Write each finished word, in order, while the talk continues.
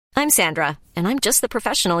I'm Sandra, and I'm just the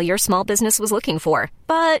professional your small business was looking for.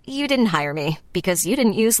 But you didn't hire me because you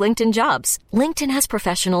didn't use LinkedIn Jobs. LinkedIn has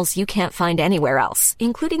professionals you can't find anywhere else,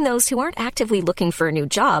 including those who aren't actively looking for a new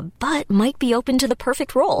job, but might be open to the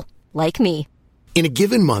perfect role, like me. In a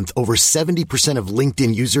given month, over 70% of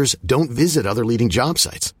LinkedIn users don't visit other leading job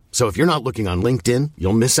sites. So if you're not looking on LinkedIn,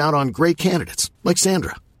 you'll miss out on great candidates like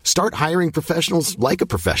Sandra. Start hiring professionals like a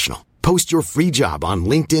professional. Post your free job on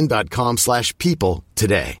linkedin.com/people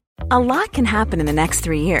today. A lot can happen in the next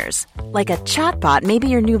 3 years. Like a chatbot may be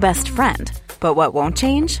your new best friend. But what won't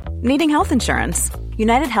change? Needing health insurance.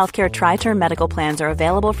 United Healthcare Tri-Term Medical Plans are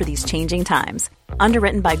available for these changing times.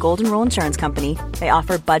 Underwritten by Golden Rule Insurance Company, they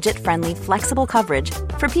offer budget-friendly, flexible coverage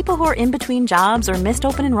for people who are in between jobs or missed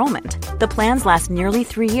open enrollment. The plans last nearly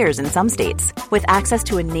 3 years in some states, with access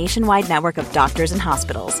to a nationwide network of doctors and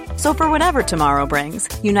hospitals. So for whatever tomorrow brings,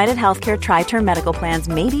 United Healthcare Tri-Term Medical Plans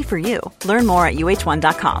may be for you. Learn more at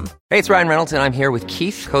uh1.com. Hey, it's Ryan Reynolds, and I'm here with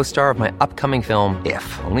Keith, co-star of my upcoming film,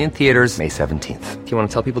 If, only in theaters May 17th. Do you want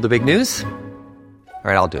to tell people the big news? All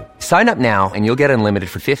right, I'll do it. Sign up now and you'll get unlimited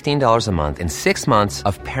for $15 a month and 6 months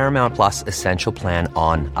of Paramount Plus Essential Plan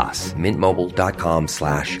on us.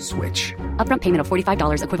 MintMobile.com/switch. Upfront payment of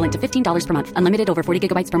 $45 equivalent to $15 per month. Unlimited over 40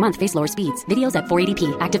 gigabytes per month. Face lower speeds. Videos at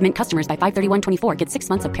 480p. Active Mint customers by 531.24 get 6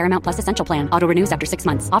 months of Paramount Plus Essential Plan. Auto renews after 6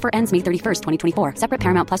 months. Offer ends May 31st, 2024. Separate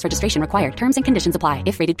Paramount Plus registration required. Terms and conditions apply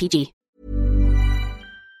if rated PG.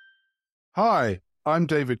 Hi, I'm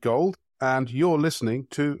David Gold, and you're listening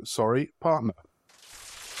to Sorry Partner.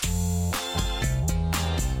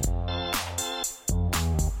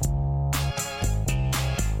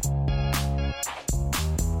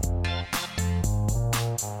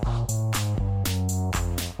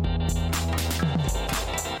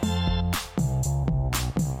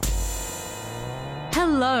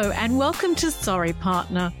 Hello and welcome to Sorry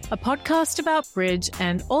Partner, a podcast about bridge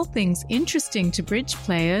and all things interesting to bridge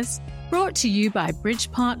players, brought to you by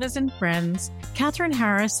bridge partners and friends, Catherine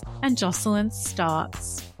Harris and Jocelyn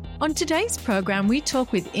Starks. On today's program, we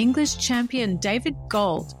talk with English champion David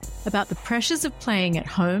Gold about the pressures of playing at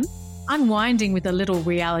home, unwinding with a little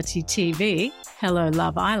reality TV, Hello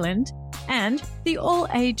Love Island, and the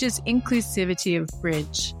all-ages inclusivity of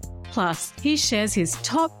bridge. Plus, he shares his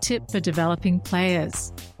top tip for developing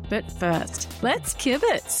players. But first, let's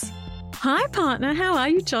kibitz. Hi, partner. How are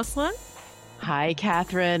you, Jocelyn? Hi,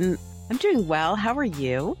 Catherine. I'm doing well. How are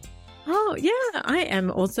you? Oh, yeah, I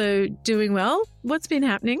am also doing well. What's been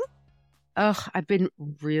happening? I've been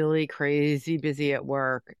really crazy busy at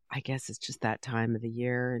work. I guess it's just that time of the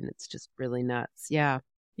year and it's just really nuts. Yeah.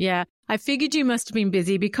 Yeah, I figured you must have been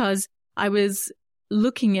busy because I was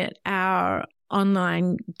looking at our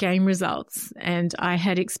online game results and I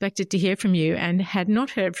had expected to hear from you and had not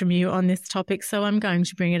heard from you on this topic, so I'm going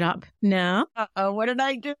to bring it up now. What did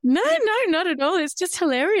I do? No, not at all. It's just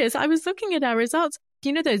hilarious. I was looking at our results.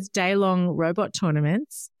 You know those day-long robot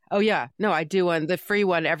tournaments? Oh, yeah. No, I do the free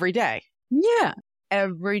one every day. Yeah.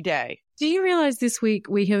 Every day. Do you realize this week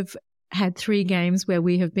we have had 3 games where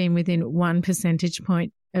we have been within 1 percentage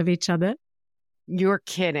point of each other? You're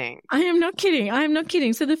kidding. I am not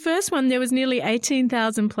kidding. So the first one, there was nearly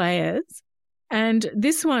 18,000 players. And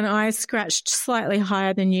this one, I scratched slightly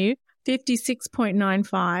higher than you,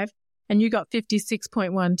 56.95. And you got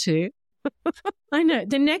 56.12. I know.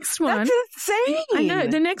 The next one. That's insane. I know.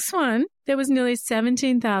 The next one, there was nearly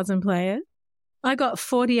 17,000 players. I got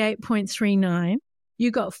 48.39.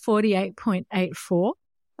 You got 48.84. Oh,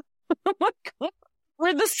 my God.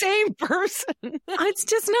 We're the same person. It's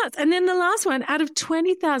just nuts. And then the last one, out of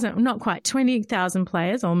 20,000, not quite, 20,000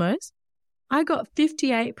 players almost, I got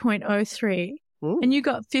 58.03 and you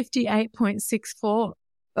got 58.64.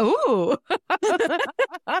 Ooh.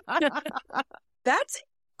 That's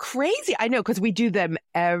crazy. I know, because we do them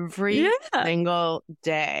every single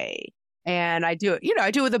day. And I do it, I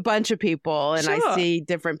do it with a bunch of people and I see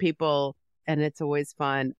different people and it's always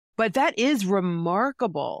fun. But that is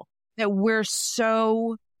remarkable that we're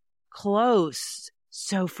so close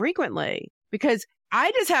so frequently, because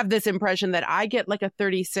I just have this impression that I get like a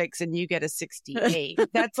 36 and you get a 68.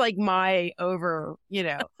 That's like my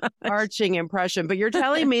arching impression. But you're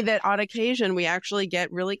telling me that on occasion we actually get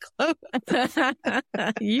really close.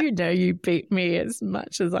 You beat me as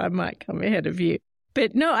much as I might come ahead of you.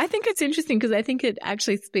 But no, I think it's interesting because I think it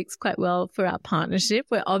actually speaks quite well for our partnership.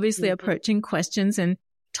 We're obviously approaching questions and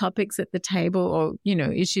topics at the table or,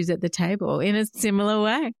 issues at the table in a similar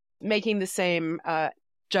way. Making the same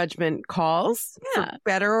judgment calls for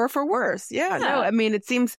better or for worse. Yeah. No, I mean, it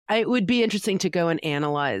seems it would be interesting to go and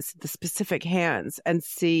analyze the specific hands and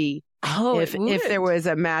see if there was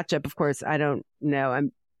a matchup. Of course, I don't know.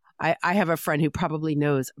 I have a friend who probably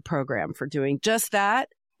knows a program for doing just that.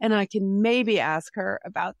 And I can maybe ask her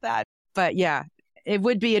about that. But yeah, it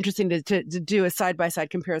would be interesting to do a side-by-side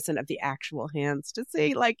comparison of the actual hands to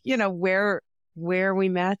see, like, you know, where we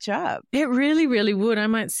match up. It really, really would. I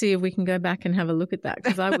might see if we can go back and have a look at that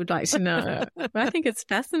because I would like to know. But I think it's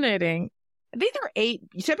fascinating. These are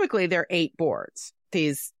typically they're 8 boards,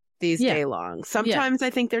 these day longs. Sometimes I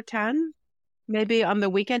think they're 10, maybe on the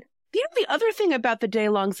weekend. You know, the other thing about the day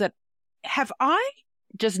longs that have I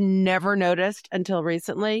just never noticed until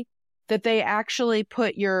recently, that they actually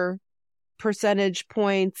put your percentage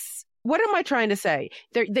points. What am I trying to say?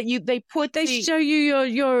 They show you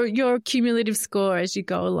your cumulative score as you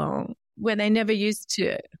go along, where they never used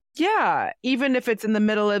to. Yeah, even if it's in the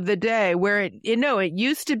middle of the day, where it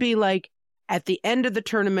used to be like at the end of the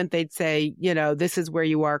tournament, they'd say, you know, this is where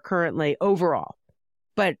you are currently overall,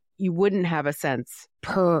 but you wouldn't have a sense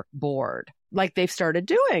per board like they've started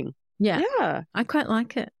doing. Yeah. I quite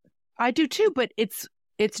like it. I do too, but it's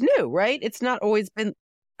new, right? It's not always been.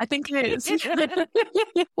 I think it is.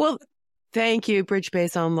 Well, thank you,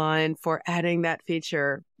 BridgeBase Online, for adding that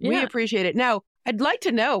feature. Yeah. We appreciate it. Now, I'd like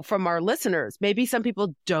to know from our listeners, maybe some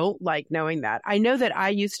people don't like knowing that. I know that I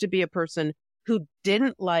used to be a person who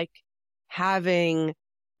didn't like having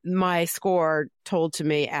my score told to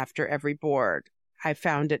me after every board. I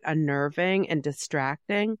found it unnerving and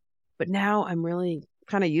distracting, but now I'm really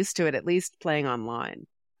kind of used to it, at least playing online.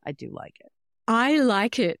 I do like it. I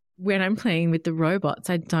like it when I'm playing with the robots.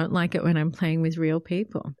 I don't like it when I'm playing with real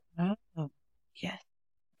people. Oh, yes.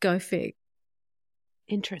 Go fig.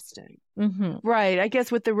 Interesting. Mm-hmm. Right. I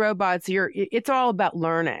guess with the robots, it's all about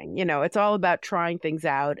learning. You know, it's all about trying things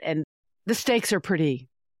out, and the stakes are pretty,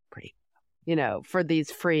 you know, for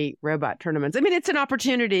these free robot tournaments. I mean, it's an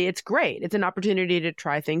opportunity. It's great. It's an opportunity to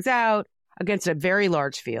try things out against a very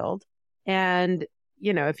large field. And,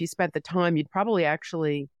 you know, if you spent the time, you'd probably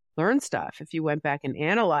actually learn stuff if you went back and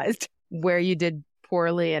analyzed where you did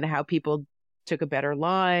poorly and how people took a better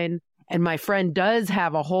line. And my friend does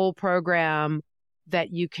have a whole program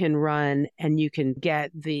that you can run, and you can get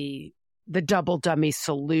the double dummy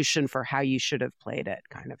solution for how you should have played it,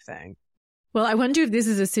 kind of thing. Well, I wonder if this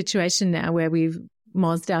is a situation now where we've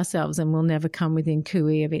mozzed ourselves and we'll never come within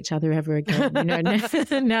cooey of each other ever again. You know,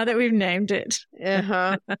 now that we've named it.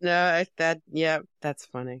 No, that's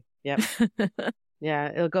funny. Yep.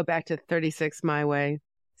 Yeah, it'll go back to 36 my way,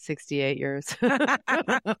 68 yours.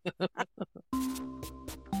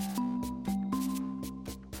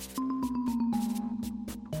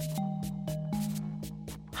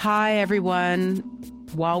 Hi, everyone.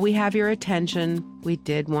 While we have your attention, we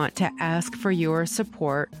did want to ask for your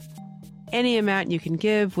support. Any amount you can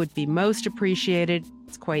give would be most appreciated.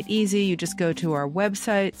 It's quite easy. You just go to our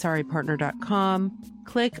website, sorrypartner.com,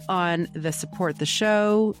 click on the Support the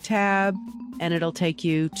Show tab, and it'll take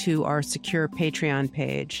you to our secure Patreon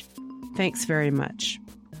page. Thanks very much.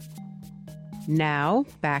 Now,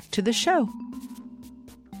 back to the show.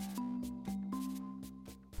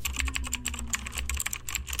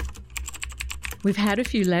 We've had a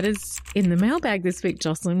few letters in the mailbag this week,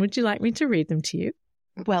 Jocelyn. Would you like me to read them to you?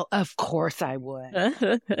 Well, of course I would.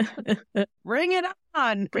 Bring it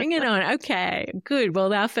on. Bring it on. Okay, good.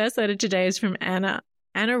 Well, our first letter today is from Anna.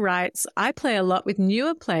 Anna writes, I play a lot with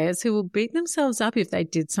newer players who will beat themselves up if they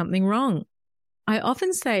did something wrong. I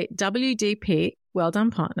often say WDP, well done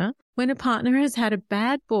partner, when a partner has had a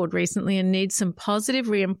bad board recently and needs some positive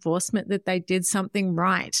reinforcement that they did something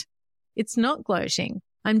right. It's not gloating.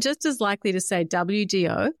 I'm just as likely to say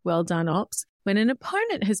WDO, well done ops, when an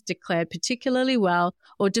opponent has declared particularly well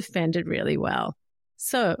or defended really well.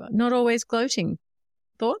 So, not always gloating.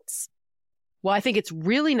 Thoughts? Well, I think it's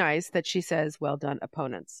really nice that she says, well done,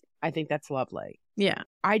 opponents. I think that's lovely. Yeah.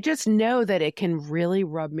 I just know that it can really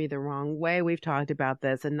rub me the wrong way. We've talked about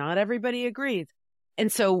this and not everybody agrees.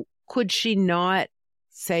 And so could she not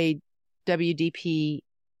say WDP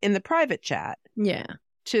in the private chat? Yeah.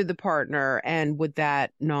 To the partner, and would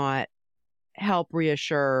that not help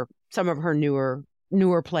reassure some of her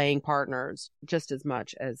newer playing partners just as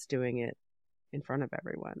much as doing it in front of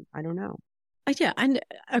everyone? I don't know. Yeah. And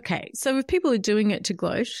okay. So if people are doing it to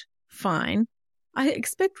gloat, fine. I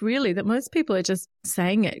expect really that most people are just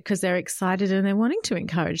saying it because they're excited and they're wanting to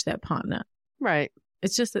encourage their partner. Right.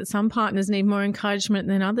 It's just that some partners need more encouragement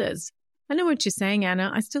than others. I know what you're saying,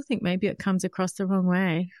 Anna. I still think maybe it comes across the wrong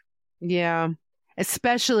way. Yeah.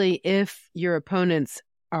 Especially if your opponents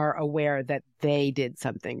are aware that they did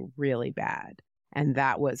something really bad. And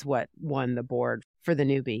that was what won the board for the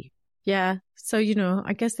newbie. Yeah. So, you know,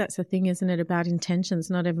 I guess that's the thing, isn't it, about intentions?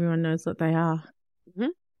 Not everyone knows what they are. Mm-hmm.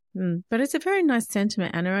 But it's a very nice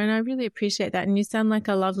sentiment, Anna, and I really appreciate that. And you sound like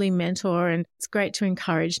a lovely mentor, and it's great to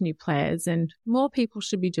encourage new players, and more people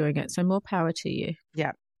should be doing it. So more power to you.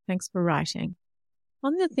 Yeah. Thanks for writing.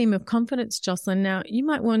 On the theme of confidence, Jocelyn, now you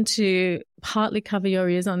might want to partly cover your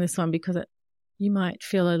ears on this one because you might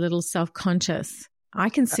feel a little self-conscious. I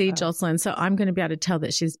can see Jocelyn, so I'm going to be able to tell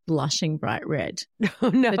that she's blushing bright red. Oh,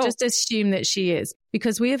 no. So just assume that she is,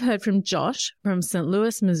 because we have heard from Josh from St.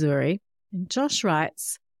 Louis, Missouri. And Josh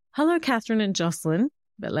writes, "Hello, Catherine and Jocelyn,"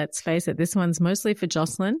 but let's face it, this one's mostly for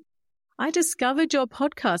Jocelyn. "I discovered your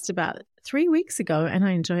podcast about 3 weeks ago and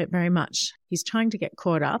I enjoy it very much." He's trying to get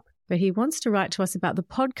caught up, but he wants to write to us about the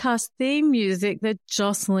podcast theme music that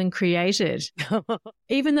Jocelyn created.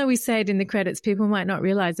 Even though we say it in the credits, people might not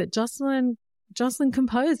realize that Jocelyn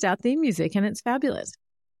composed our theme music, and it's fabulous.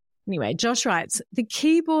 Anyway, Josh writes, "The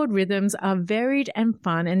keyboard rhythms are varied and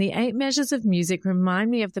fun, and the 8 measures of music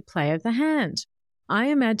remind me of the play of the hand. I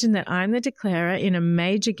imagine that I'm the declarer in a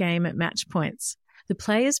major game at match points. The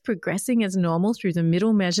play is progressing as normal through the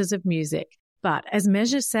middle measures of music. But as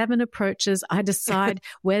measure 7 approaches, I decide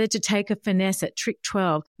whether to take a finesse at trick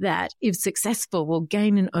 12 that, if successful, will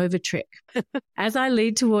gain an over trick. As I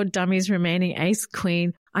lead toward dummy's remaining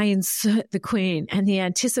ace-queen, I insert the queen, and the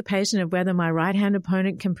anticipation of whether my right-hand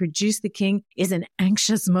opponent can produce the king is an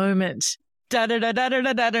anxious moment.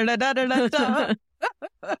 Da-da-da-da-da-da-da-da-da-da-da.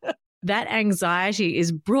 That anxiety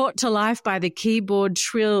is brought to life by the keyboard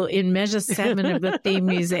trill in measure 7 of the theme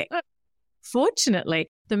music. Fortunately,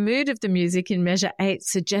 the mood of the music in measure 8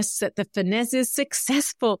 suggests that the finesse is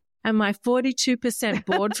successful, and my 42%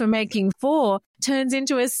 board for making 4 turns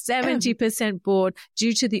into a 70% board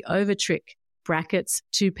due to the over trick. Brackets,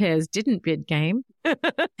 2 pairs didn't bid game.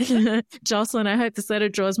 Jocelyn, I hope this letter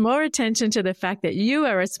draws more attention to the fact that you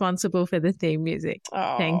are responsible for the theme music.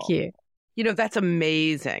 Oh, thank you. You know, that's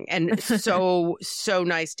amazing and so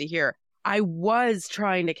nice to hear. I was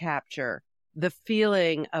trying to capture the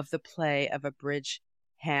feeling of the play of a bridge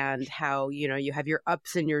hand, how, you know, you have your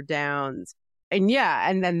ups and your downs. And yeah,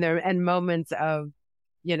 and then and moments of,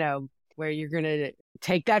 you know, where you're going to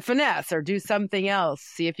take that finesse or do something else,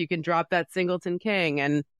 see if you can drop that singleton king,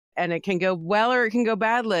 and it can go well or it can go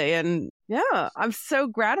badly. And yeah, I'm so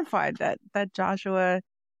gratified that Joshua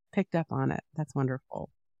picked up on it. That's wonderful.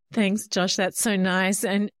 Thanks, Josh. That's so nice.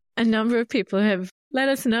 And a number of people have let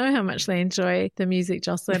us know how much they enjoy the music,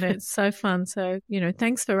 Jocelyn. It's so fun. So, you know,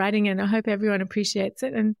 thanks for writing, and I hope everyone appreciates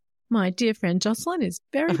it. And my dear friend Jocelyn is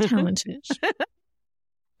very talented.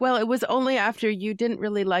 Well, it was only after you didn't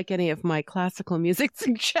really like any of my classical music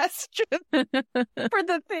suggestions for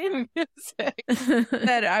the theme music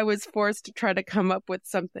that I was forced to try to come up with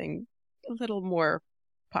something a little more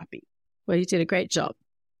poppy. Well, you did a great job.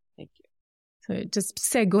 Thank you. So just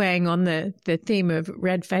segueing on the theme of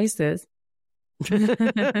red faces.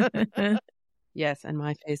 Yes, and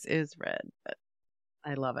my face is red, but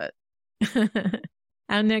I love it.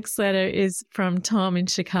 Our next letter is from Tom in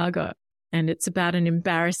Chicago, and it's about an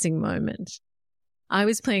embarrassing moment. I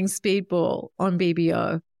was playing speedball on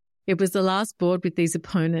BBO. It was the last board with these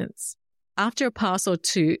opponents. After a pass or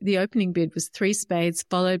two, the opening bid was 3 spades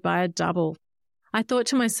followed by a double. I thought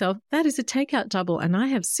to myself, that is a takeout double, and I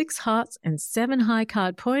have 6 hearts and 7 high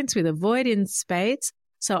card points with a void in spades.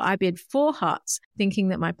 So I bid 4 hearts, thinking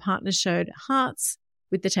that my partner showed hearts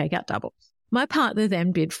with the takeout double. My partner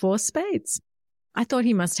then bid 4 spades. I thought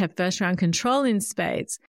he must have first round control in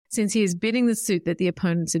spades, since he is bidding the suit that the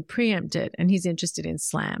opponents had preempted and he's interested in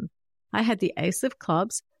slam. I had the ace of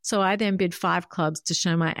clubs, so I then bid 5 clubs to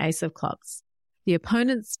show my ace of clubs. The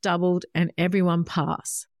opponents doubled and everyone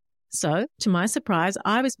passed. So, to my surprise,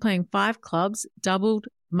 I was playing 5 clubs, doubled,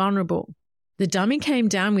 vulnerable. The dummy came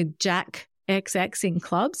down with Jack XX in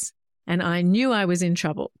clubs, and I knew I was in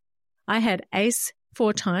trouble. I had ace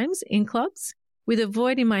 4 times in clubs, with a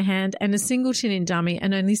void in my hand and a singleton in dummy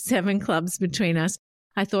and only 7 clubs between us.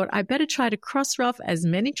 I thought I better try to cross-ruff as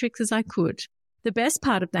many tricks as I could. The best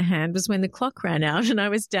part of the hand was when the clock ran out and I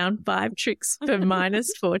was down 5 tricks for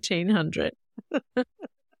minus 1,400.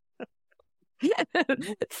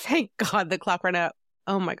 Thank God the clock ran out.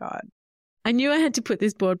 Oh my God. I knew I had to put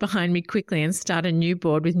this board behind me quickly and start a new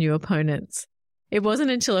board with new opponents. It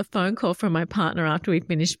wasn't until a phone call from my partner after we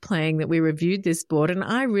finished playing that we reviewed this board, and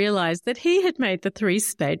I realized that he had made the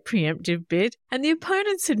 3-spade preemptive bid and the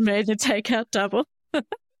opponents had made a takeout double.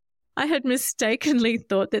 I had mistakenly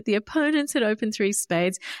thought that the opponents had opened 3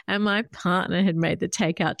 spades and my partner had made the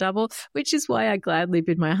takeout double, which is why I gladly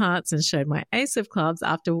bid my hearts and showed my ace of clubs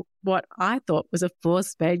after what I thought was a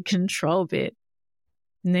 4-spade control bid.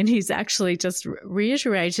 And then he's actually just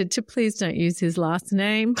reiterated to please don't use his last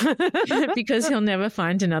name because he'll never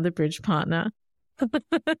find another bridge partner.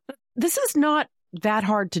 This is not that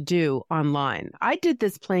hard to do online. I did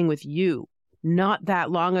this playing with you not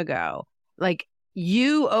that long ago. Like,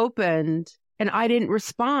 you opened and I didn't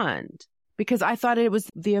respond because I thought it was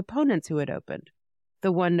the opponents who had opened.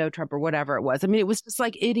 The one no Trump or whatever it was. I mean, it was just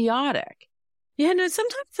like idiotic. Yeah, no,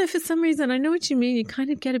 sometimes though, for some reason, I know what you mean. You kind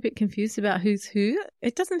of get a bit confused about who's who.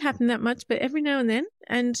 It doesn't happen that much, but every now and then.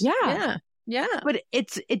 And yeah. But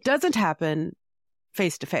it doesn't happen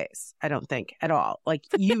face to face, I don't think at all. Like,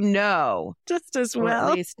 just as well.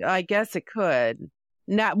 At least I guess it could.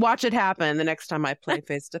 Now, watch it happen the next time I play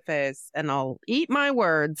face to face, and I'll eat my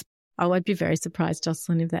words. Oh, I'd be very surprised,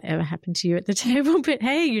 Jocelyn, if that ever happened to you at the table. But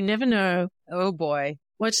hey, you never know. Oh, boy.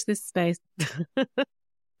 Watch this space.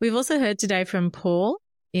 We've also heard today from Paul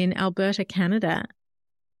in Alberta, Canada.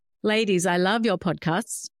 Ladies, I love your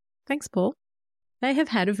podcasts. Thanks, Paul. They have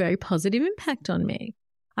had a very positive impact on me.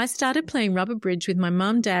 I started playing rubber bridge with my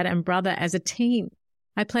mum, dad, and brother as a teen.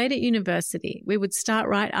 I played at university. We would start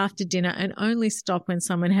right after dinner and only stop when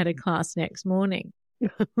someone had a class next morning.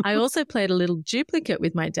 I also played a little duplicate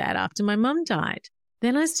with my dad after my mum died.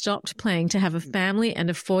 Then I stopped playing to have a family and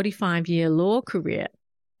a 45-year law career.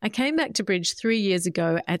 I came back to bridge 3 years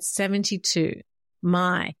ago at 72.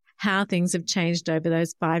 My, how things have changed over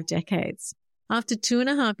those 5 decades. After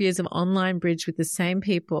 2.5 years of online bridge with the same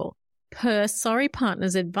people, per Sorry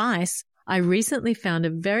Partner's advice, I recently found a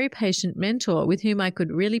very patient mentor with whom I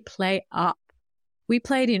could really play up. We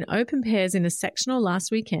played in open pairs in a sectional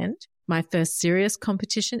last weekend, my first serious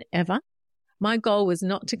competition ever. My goal was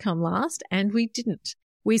not to come last, and we didn't.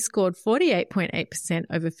 We scored 48.8%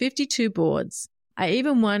 over 52 boards. I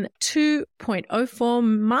even won 2.04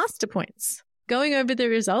 master points. Going over the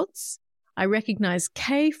results, I recognized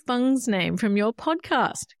Kay Fung's name from your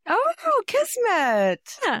podcast. Oh, kismet.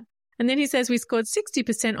 Yeah. And then he says we scored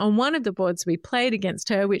 60% on one of the boards we played against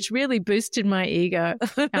her, which really boosted my ego.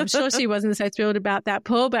 I'm sure she wasn't so thrilled about that,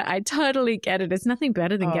 Paul, but I totally get it. It's nothing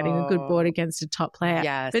better than getting a good board against a top player.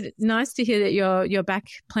 Yes. But it's nice to hear that you're back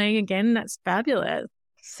playing again. That's fabulous.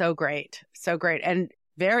 So great. So great. And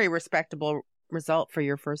very respectable result for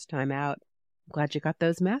your first time out. I'm glad you got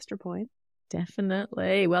those master points.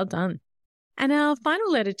 Definitely. Well done. And our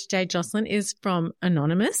final letter today, Jocelyn, is from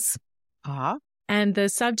Anonymous. And the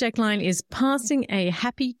subject line is passing a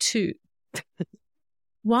happy 2.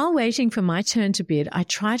 While waiting for my turn to bid, I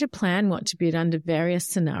try to plan what to bid under various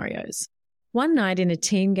scenarios. One night in a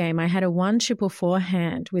team game, I had a 1-4-4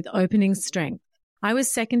 hand with opening strength. I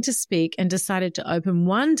was second to speak and decided to open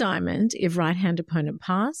 1 diamond if right-hand opponent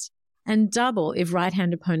passed and double if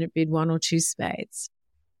right-hand opponent bid 1 or 2 spades.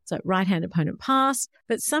 So right-hand opponent passed,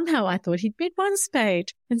 but somehow I thought he'd bid 1 spade,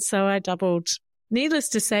 and so I doubled. Needless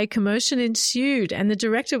to say, commotion ensued and the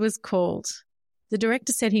director was called. The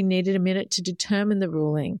director said he needed a minute to determine the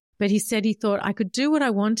ruling, but he said he thought I could do what I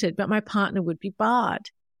wanted, but my partner would be barred.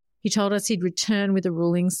 He told us he'd return with a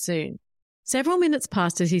ruling soon. Several minutes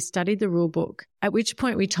passed as he studied the rule book, at which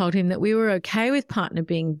point we told him that we were okay with partner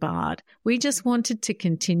being barred. We just wanted to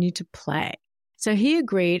continue to play. So he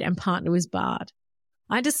agreed and partner was barred.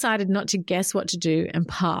 I decided not to guess what to do and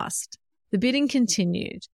passed. The bidding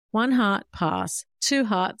continued. 1 heart, pass. 2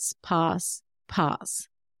 hearts, pass, pass.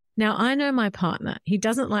 Now, I know my partner. He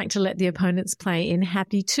doesn't like to let the opponents play in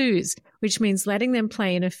happy 2s, which means letting them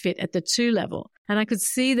play in a fit at the 2 level. And I could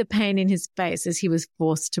see the pain in his face as he was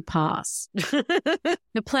forced to pass.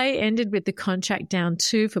 The play ended with the contract down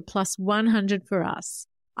 2 for plus 100 for us.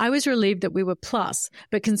 I was relieved that we were plus,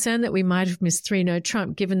 but concerned that we might have missed 3 no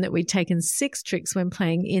trump given that we'd taken 6 tricks when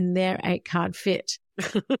playing in their 8-card fit.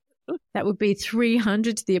 That would be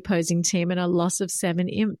 300 to the opposing team and a loss of 7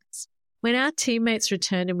 imps. When our teammates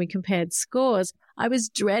returned and we compared scores, I was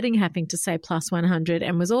dreading having to say plus 100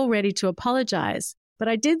 and was all ready to apologize. But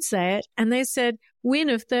I did say it, and they said, win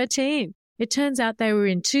of 13. It turns out they were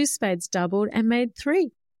in 2 spades doubled and made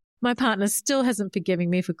 3. My partner still hasn't forgiven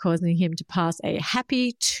me for causing him to pass a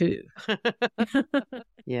happy 2.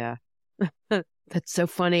 Yeah. That's so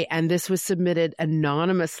funny. And this was submitted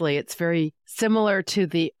anonymously. It's very similar to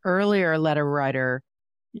the earlier letter writer.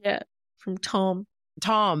 Yeah, from Tom.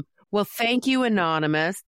 Tom. Well, thank you,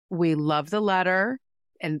 Anonymous. We love the letter.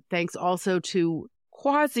 And thanks also to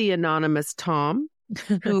quasi-anonymous Tom,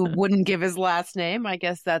 who wouldn't give his last name. I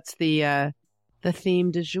guess that's the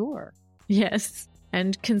theme du jour. Yes.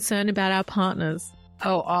 And concern about our partners.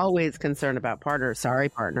 Oh, always concerned about partners. Sorry,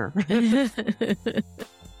 partner.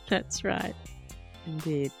 That's right.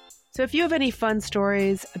 Indeed. So if you have any fun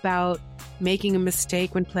stories about making a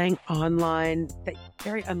mistake when playing online that you're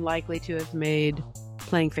very unlikely to have made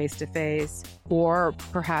playing face-to-face, or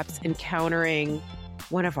perhaps encountering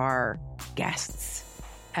one of our guests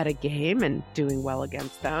at a game and doing well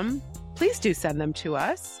against them, please do send them to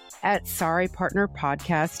us at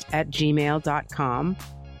sorrypartnerpodcast@gmail.com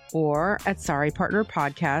or at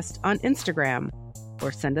sorrypartnerpodcast on Instagram,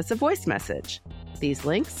 or send us a voice message. These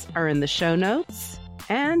links are in the show notes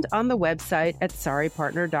and on the website at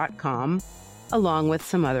sorrypartner.com, along with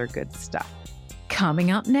some other good stuff.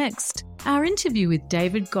 Coming up next, our interview with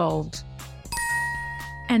David Gold.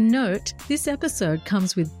 And note, this episode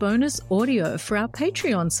comes with bonus audio for our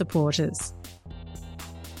Patreon supporters.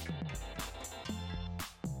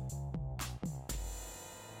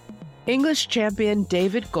 English champion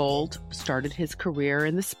David Gold started his career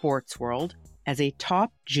in the sports world as a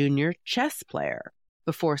top junior chess player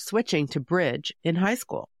before switching to bridge in high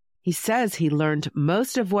school. He says he learned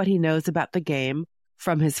most of what he knows about the game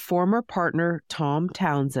from his former partner, Tom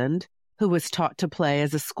Townsend, who was taught to play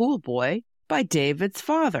as a schoolboy by David's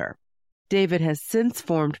father. David has since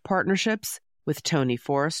formed partnerships with Tony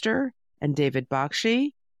Forrester and David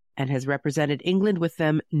Bakshi and has represented England with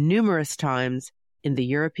them numerous times in the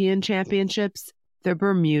European Championships, the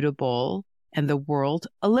Bermuda Bowl, and the World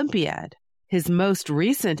Olympiad. His most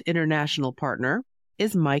recent international partner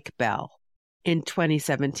is Mike Bell. In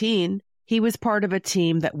 2017, he was part of a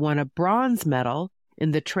team that won a bronze medal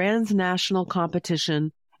in the transnational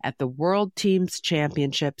competition at the World Teams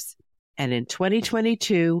Championships, and in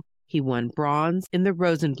 2022, he won bronze in the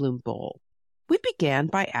Rosenblum Bowl. We began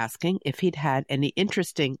by asking if he'd had any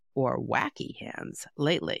interesting or wacky hands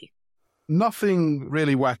lately. Nothing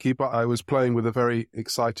really wacky, but I was playing with a very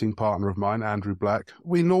exciting partner of mine, Andrew Black.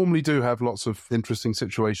 We normally do have lots of interesting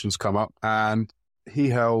situations come up, and he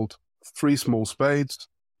held 3 small spades,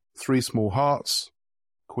 3 small hearts,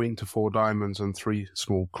 queen to 4 diamonds, and 3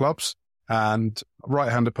 small clubs. And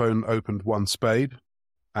right-hand opponent opened 1 spade,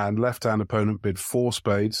 and left-hand opponent bid 4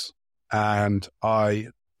 spades, and I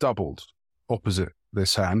doubled opposite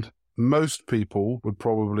this hand. Most people would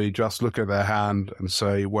probably just look at their hand and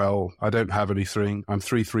say, well, I don't have anything. I'm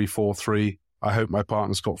 3-3-4-3. I hope my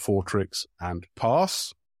partner's got 4 tricks, and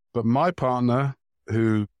pass. But my partner,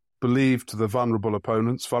 who believed the vulnerable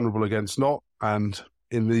opponents, vulnerable against not, and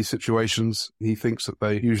in these situations, he thinks that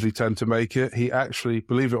they usually tend to make it. He actually,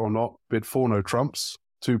 believe it or not, bid 4 no trumps,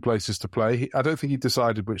 2 places to play. I don't think he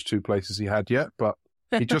decided which 2 places he had yet, but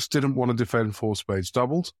he just didn't want to defend 4 spades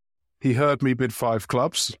doubled. He heard me bid 5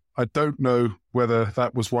 clubs. I don't know whether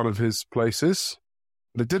that was one of his places,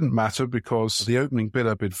 but it didn't matter because the opening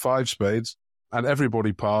bidder bid 5 spades and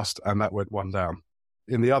everybody passed, and that went 1 down.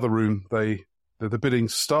 In the other room, the bidding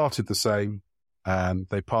started the same and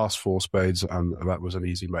they passed 4 spades, and that was an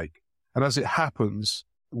easy make. And as it happens,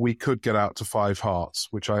 we could get out to 5 hearts,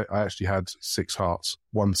 which I actually had 6 hearts.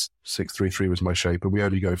 1-6-3-3 was my shape, and we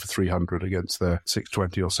only go for 300 against their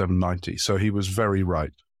 620 or 790. So he was very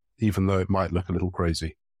right, even though it might look a little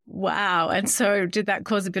crazy. Wow. And so did that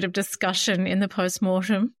cause a bit of discussion in the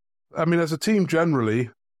post-mortem? I mean, as a team generally,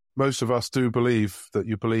 most of us do believe that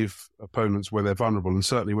you believe opponents when they're vulnerable, and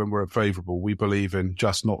certainly when we're favourable, we believe in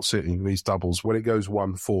just not sitting these doubles. When it goes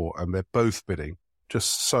 1-4 and they're both bidding,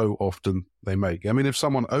 just so often they make. I mean, if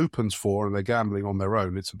someone opens 4 and they're gambling on their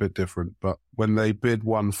own, it's a bit different. But when they bid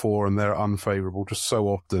 1-4 and they're unfavourable, just so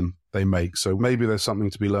often they make. So maybe there's something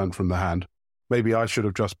to be learned from the hand. Maybe I should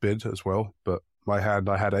have just bid as well, but my hand,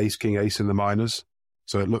 I had ace, king, ace in the minors.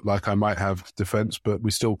 So it looked like I might have defense, but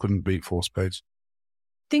we still couldn't beat 4 spades.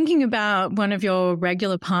 Thinking about one of your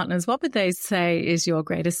regular partners, what would they say is your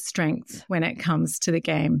greatest strength when it comes to the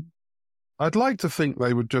game? I'd like to think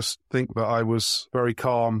they would just think that I was very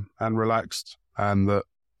calm and relaxed and that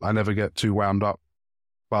I never get too wound up.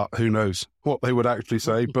 But who knows what they would actually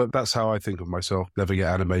say. But that's how I think of myself. Never get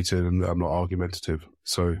animated, and I'm not argumentative.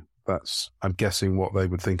 So that's, I'm guessing, what they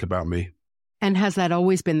would think about me. And has that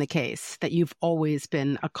always been the case, that you've always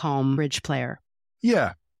been a calm bridge player?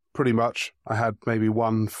 Yeah, pretty much. I had maybe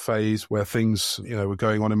one phase where things, were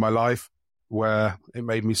going on in my life where it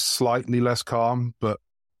made me slightly less calm, but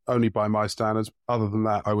only by my standards. Other than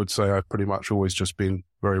that, I would say I've pretty much always just been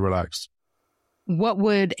very relaxed. What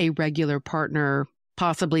would a regular partner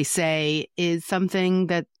possibly say is something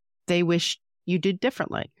that they wish you did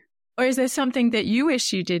differently? Or is there something that you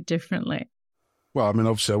wish you did differently? Well, I mean,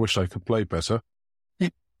 obviously I wish I could play better.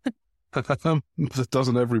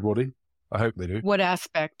 Doesn't everybody? I hope they do. What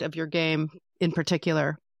aspect of your game in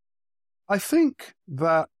particular? I think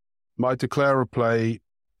that my declarer play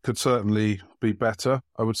could certainly be better.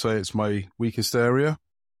 I would say it's my weakest area.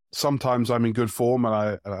 Sometimes I'm in good form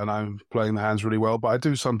and I'm playing the hands really well, but I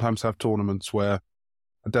do sometimes have tournaments where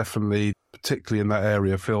I definitely, particularly in that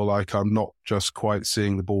area, feel like I'm not just quite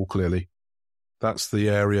seeing the ball clearly. That's the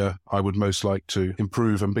area I would most like to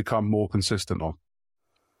improve and become more consistent on.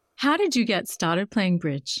 How did you get started playing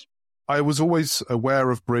bridge? I was always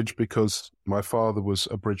aware of bridge because my father was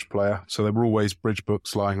a bridge player. So there were always bridge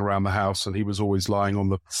books lying around the house, and he was always lying on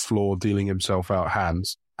the floor dealing himself out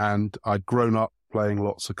hands. And I'd grown up playing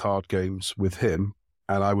lots of card games with him.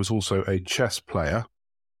 And I was also a chess player.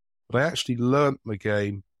 But I actually learnt the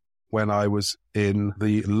game when I was in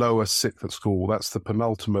the lower sixth at school. That's the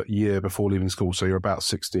penultimate year before leaving school. So you're about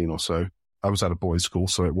 16 or so. I was at a boys' school,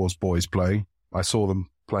 so it was boys playing. I saw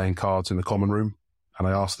them playing cards in the common room. And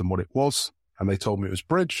I asked them what it was, and they told me it was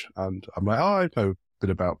bridge. And I'm like, I know a bit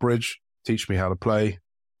about bridge. Teach me how to play.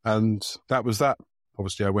 And that was that.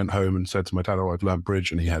 Obviously, I went home and said to my dad, I've learned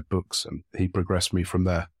bridge, and he had books, and he progressed me from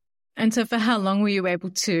there. And so for how long were you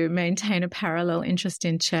able to maintain a parallel interest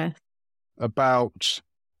in chess? About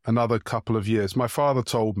another couple of years. My father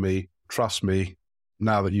told me, trust me,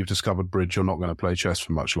 now that you've discovered bridge, you're not going to play chess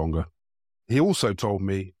for much longer. He also told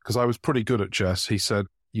me, because I was pretty good at chess, he said,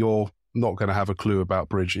 you're not going to have a clue about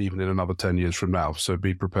bridge even in another 10 years from now. So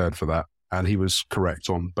be prepared for that. And he was correct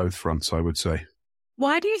on both fronts, I would say.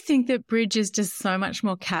 Why do you think that bridge is just so much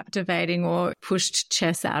more captivating or pushed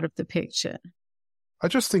chess out of the picture? I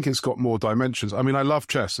just think it's got more dimensions. I mean, I love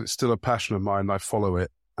chess. It's still a passion of mine. I follow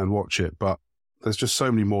it and watch it, but there's just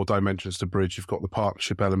so many more dimensions to bridge. You've got the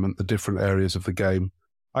partnership element, the different areas of the game.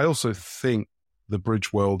 I also think the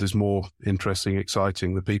bridge world is more interesting,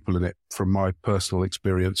 exciting, the people in it, from my personal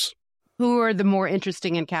experience. Who are the more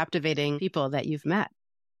interesting and captivating people that you've met?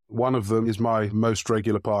 One of them is my most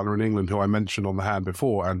regular partner in England, who I mentioned on the hand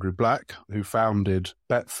before, Andrew Black, who founded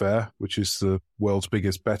Betfair, which is the world's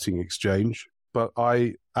biggest betting exchange. But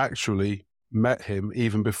I actually met him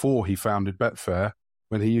even before he founded Betfair,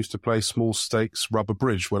 when he used to play small stakes rubber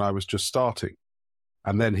bridge when I was just starting.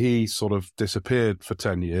 And then he sort of disappeared for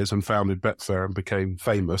 10 years and founded Betfair and became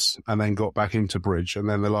famous, and then got back into bridge. And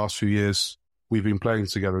then the last few years, we've been playing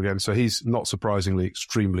together again. So he's, not surprisingly,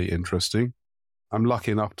 extremely interesting. I'm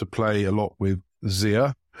lucky enough to play a lot with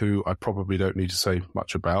Zia, who I probably don't need to say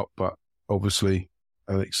much about, but obviously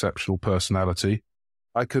an exceptional personality.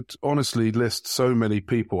 I could honestly list so many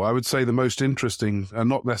people. I would say the most interesting are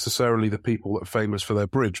not necessarily the people that are famous for their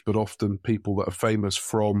bridge, but often people that are famous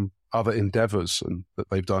from other endeavors and that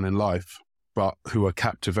they've done in life, but who are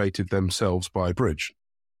captivated themselves by bridge.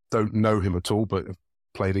 Don't know him at all, but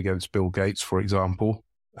played against Bill Gates, for example.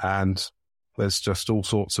 And there's just all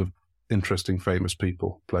sorts of interesting, famous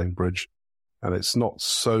people playing bridge. And it's not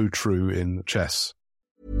so true in chess.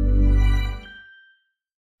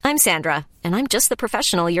 I'm Sandra, and I'm just the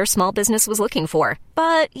professional your small business was looking for.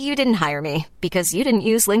 But you didn't hire me because you didn't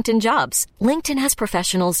use LinkedIn Jobs. LinkedIn has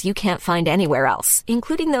professionals you can't find anywhere else,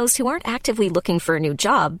 including those who aren't actively looking for a new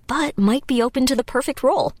job, but might be open to the perfect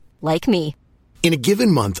role, like me. In a given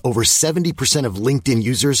month, over 70% of LinkedIn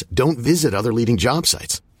users don't visit other leading job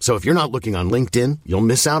sites. So if you're not looking on LinkedIn, you'll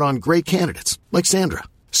miss out on great candidates like Sandra.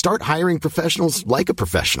 Start hiring professionals like a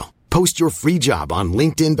professional. Post your free job on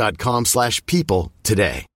linkedin.com/people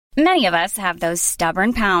today. Many of us have those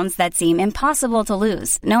stubborn pounds that seem impossible to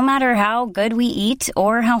lose, no matter how good we eat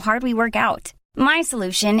or how hard we work out. My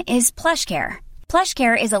solution is PlushCare.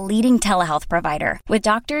 PlushCare is a leading telehealth provider with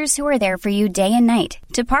doctors who are there for you day and night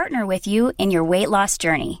to partner with you in your weight loss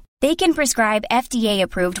journey. They can prescribe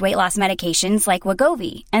FDA-approved weight loss medications like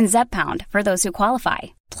Wegovy and Zepbound for those who qualify.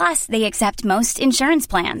 Plus, they accept most insurance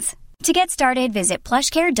plans. To get started, visit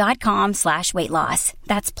plushcare.com/weightloss.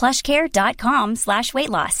 That's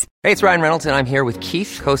plushcare.com/weightloss. Hey, it's Ryan Reynolds, and I'm here with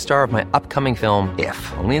Keith, co-star of my upcoming film,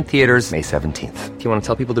 If, only in theaters May 17th. Do you want to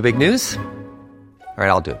tell people the big news? All right,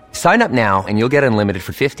 I'll do it. Sign up now and you'll get unlimited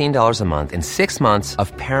for $15 a month and 6 months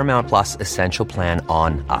of Paramount Plus Essential Plan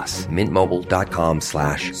on us.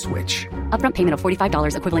 MintMobile.com/switch. Upfront payment of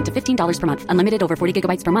 $45 equivalent to $15 per month. Unlimited over 40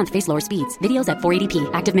 gigabytes per month. Face lower speeds. Videos at 480p.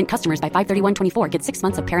 Active Mint customers by 531.24 get 6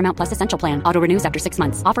 months of Paramount Plus Essential Plan. Auto renews after 6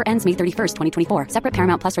 months. Offer ends May 31st, 2024. Separate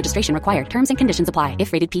Paramount Plus registration required. Terms and conditions apply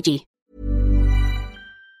if rated PG.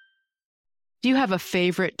 Do you have a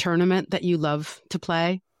favorite tournament that you love to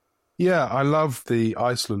play? Yeah, I love the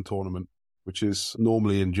Iceland tournament, which is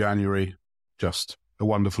normally in January. Just a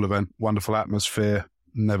wonderful event, wonderful atmosphere,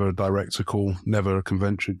 never a director call, never a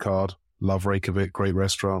convention card. Love Reykjavik, great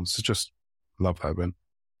restaurants. Just love that event.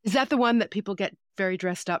 Is that the one that people get very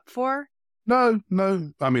dressed up for? No.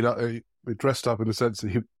 I mean, we're dressed up in the sense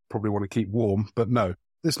that you probably want to keep warm, but no.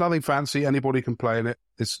 There's nothing fancy. Anybody can play in it.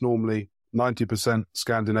 It's normally 90%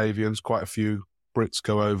 Scandinavians, quite a few Brits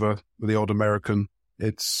go over, the odd American.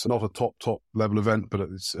 It's not a top level event, but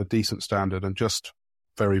it's a decent standard and just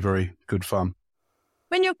very, very good fun.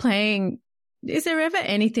 When you're playing, is there ever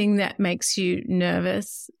anything that makes you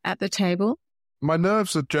nervous at the table? My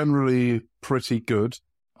nerves are generally pretty good.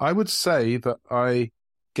 I would say that I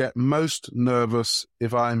get most nervous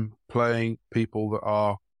if I'm playing people that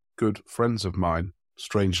are good friends of mine,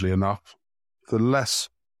 strangely enough. The less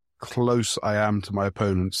close I am to my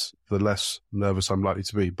opponents, the less nervous I'm likely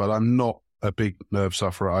to be. But I'm not a big nerve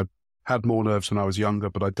sufferer. I had more nerves when I was younger,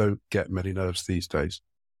 but I don't get many nerves these days.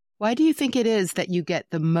 Why do you think it is that you get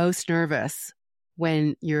the most nervous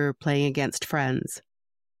when you're playing against friends?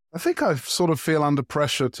 I think I sort of feel under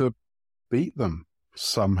pressure to beat them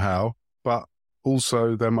somehow, but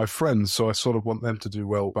also they're my friends, so I sort of want them to do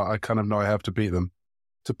well, but I kind of know I have to beat them.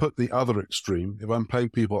 To put the other extreme, if I'm playing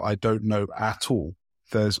people I don't know at all,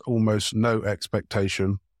 there's almost no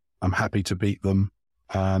expectation. I'm happy to beat them,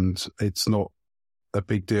 and it's not a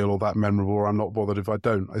big deal or that memorable, or I'm not bothered if I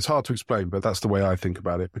don't. It's hard to explain, but that's the way I think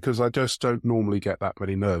about it, because I just don't normally get that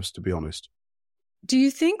many nerves, to be honest. Do you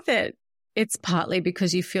think that it's partly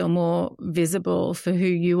because you feel more visible for who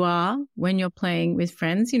you are when you're playing with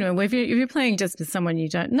friends? You know, if you're playing just with someone you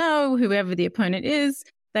don't know, whoever the opponent is,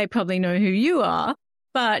 they probably know who you are,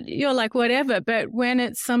 but you're like, whatever. But when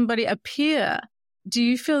it's somebody, a peer, do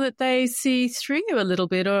you feel that they see through you a little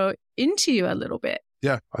bit or into you a little bit?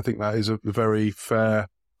 Yeah, I think that is a very fair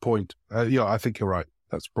point. Yeah, I think you're right.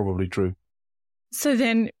 That's probably true. So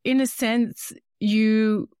then, in a sense,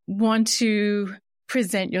 you want to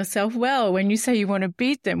present yourself well. When you say you want to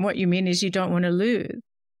beat them, what you mean is you don't want to lose.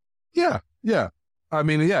 Yeah. I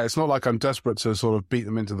mean, yeah, it's not like I'm desperate to sort of beat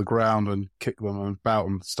them into the ground and kick them and bout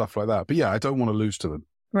and stuff like that. But yeah, I don't want to lose to them.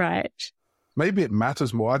 Right. Maybe it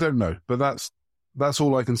matters more. I don't know. But that's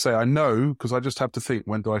all I can say. I know, because I just have to think,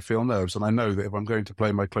 when do I feel nerves? And I know that if I'm going to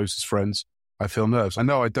play my closest friends, I feel nerves. I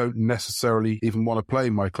know I don't necessarily even want to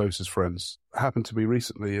play my closest friends. It happened to me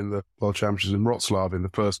recently in the World Championships in Wroclaw in the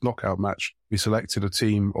first knockout match. We selected a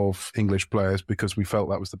team of English players because we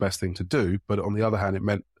felt that was the best thing to do. But on the other hand, it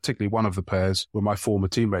meant particularly one of the pairs were my former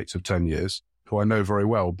teammates of 10 years, who I know very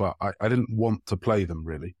well, but I didn't want to play them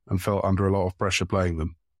really and felt under a lot of pressure playing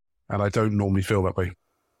them. And I don't normally feel that way.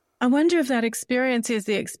 I wonder if that experience is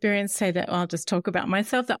the experience, say that I'll just talk about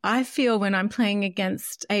myself, that I feel when I'm playing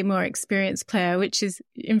against a more experienced player, which is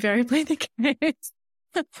invariably the case.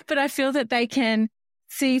 But I feel that they can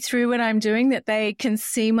see through what I'm doing, that they can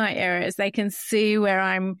see my errors, they can see where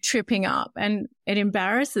I'm tripping up, and it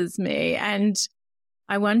embarrasses me. And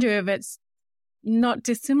I wonder if it's not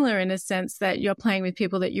dissimilar in a sense that you're playing with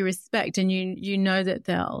people that you respect and you know that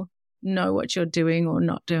they'll know what you're doing or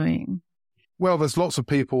not doing. Well, there's lots of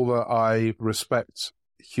people that I respect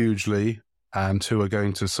hugely and who are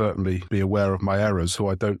going to certainly be aware of my errors, who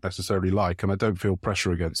I don't necessarily like, and I don't feel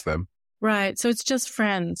pressure against them. Right. So it's just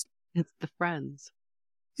friends. It's the friends.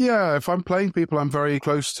 Yeah, if I'm playing people I'm very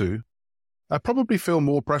close to, I probably feel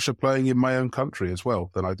more pressure playing in my own country as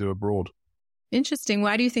well than I do abroad. Interesting.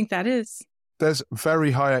 Why do you think that is? There's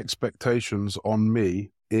very high expectations on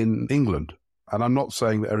me in England. And I'm not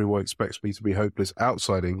saying that everyone expects me to be hopeless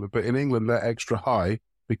outside England, but in England, they're extra high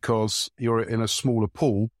because you're in a smaller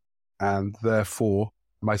pool, and therefore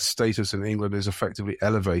my status in England is effectively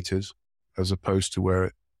elevated as opposed to where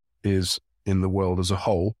it is in the world as a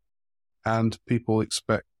whole. And people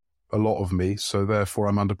expect a lot of me, so therefore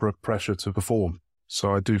I'm under pressure to perform.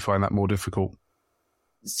 So I do find that more difficult.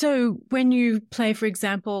 So when you play, for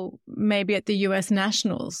example, maybe at the US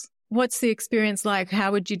Nationals, what's the experience like?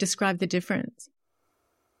 How would you describe the difference?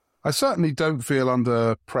 I certainly don't feel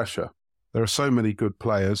under pressure. There are so many good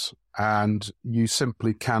players, and you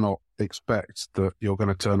simply cannot expect that you're going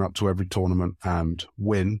to turn up to every tournament and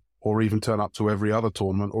win, or even turn up to every other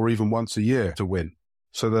tournament, or even once a year to win.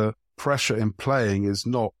 So the pressure in playing is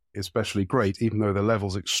not especially great, even though the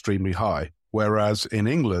level's extremely high. Whereas in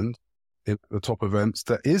England, in the top events,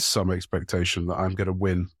 there is some expectation that I'm going to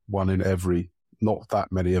win one in every not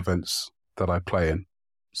that many events that I play in.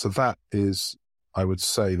 So that is, I would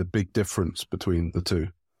say, the big difference between the two.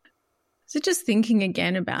 So just thinking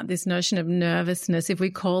again about this notion of nervousness, if we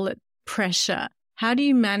call it pressure, how do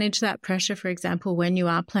you manage that pressure, for example, when you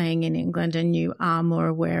are playing in England and you are more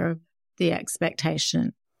aware of the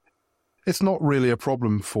expectation? It's not really a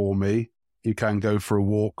problem for me. You can go for a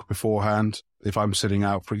walk beforehand. If I'm sitting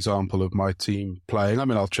out, for example, of my team playing, I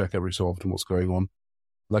mean, I'll check every so often what's going on.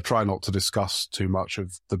 I try not to discuss too much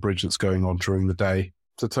of the bridge that's going on during the day.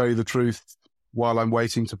 To tell you the truth, while I'm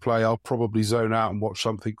waiting to play, I'll probably zone out and watch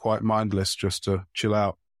something quite mindless just to chill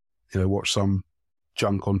out. Watch some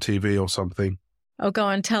junk on TV or something. Oh, go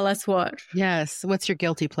on, tell us what. Yes. What's your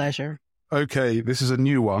guilty pleasure? Okay, this is a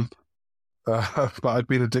new one, but I've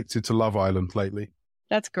been addicted to Love Island lately.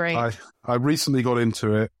 That's great. I recently got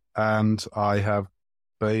into it, and I have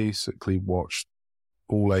basically watched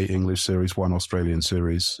all 8 English series, 1 Australian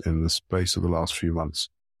series in the space of the last few months.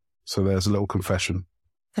 So there's a little confession.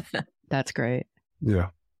 That's great.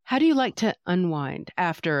 Yeah. How do you like to unwind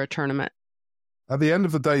after a tournament? At the end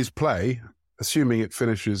of the day's play, assuming it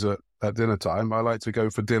finishes at dinner time, I like to go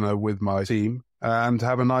for dinner with my team and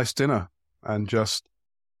have a nice dinner and just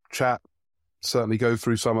chat, certainly go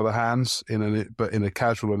through some of the hands but in a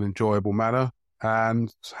casual and enjoyable manner,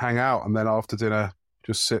 and hang out. And then after dinner,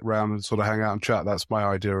 just sit around and sort of hang out and chat. That's my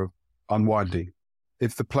idea of unwinding.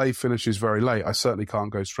 If the play finishes very late, I certainly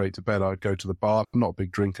can't go straight to bed. I'd go to the bar. I'm not a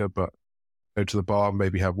big drinker, but go to the bar,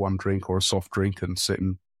 maybe have one drink or a soft drink and sit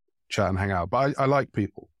and chat and hang out. But I like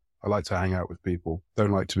people. I like to hang out with people. Don't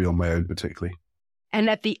like to be on my own particularly. And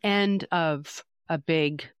at the end of a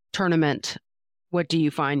big tournament, what do you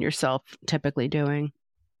find yourself typically doing?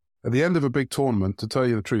 At the end of a big tournament, to tell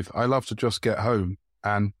you the truth, I love to just get home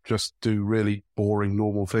and just do really boring,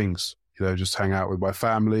 normal things. Just hang out with my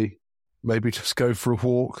family, maybe just go for a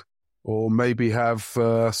walk, or maybe have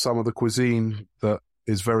some of the cuisine that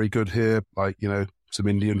is very good here, like, some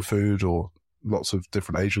Indian food or lots of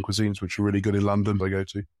different Asian cuisines, which are really good in London I go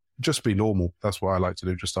to. Just be normal. That's what I like to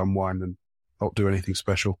do, just unwind and not do anything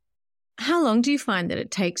special. How long do you find that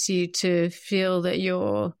it takes you to feel that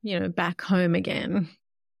you're, back home again?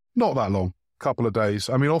 Not that long. Couple of days.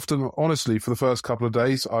 I mean, often, honestly, for the first couple of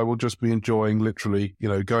days, I will just be enjoying literally,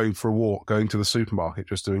 going for a walk, going to the supermarket,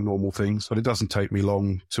 just doing normal things. But it doesn't take me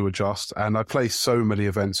long to adjust. And I play so many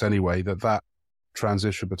events anyway that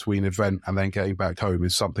transition between event and then getting back home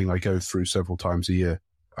is something I go through several times a year.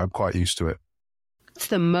 I'm quite used to it. What's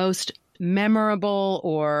the most memorable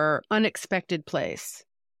or unexpected place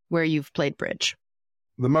where you've played bridge?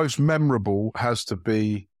 The most memorable has to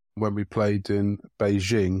be when we played in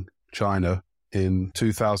Beijing, China, in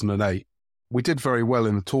 2008. We did very well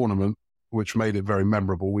in the tournament, which made it very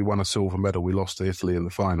memorable. We won a silver medal. We lost to Italy in the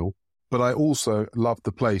final. But I also loved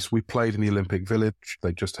the place. We played in the Olympic Village.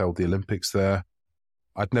 They just held the Olympics there.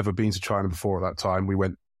 I'd never been to China before at that time. We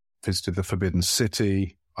visited the Forbidden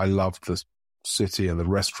City. I loved the city and the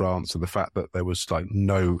restaurants, and the fact that there was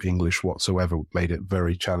no English whatsoever made it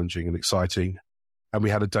very challenging and exciting. And we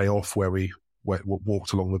had a day off where we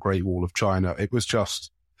walked along the Great Wall of China. It was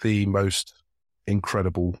just the most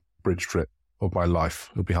incredible bridge trip of my life.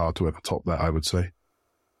 It would be hard to ever top that, I would say.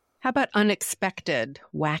 How about unexpected,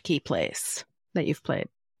 wacky place that you've played?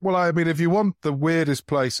 Well, I mean, if you want the weirdest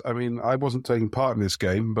place, I mean, I wasn't taking part in this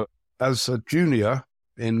game, but as a junior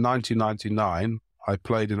in 1999, I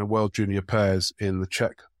played in a World Junior Pairs in the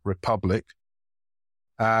Czech Republic.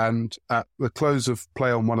 And at the close of play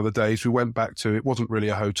on one of the days, we went back to, it wasn't really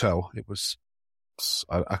a hotel. It was,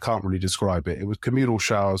 I can't really describe it. It was communal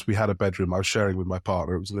showers. We had a bedroom I was sharing with my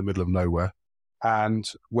partner. It was in the middle of nowhere. And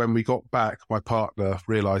when we got back, my partner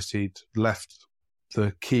realized he'd left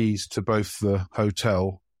the keys to both the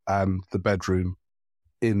hotel and the bedroom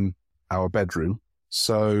in our bedroom.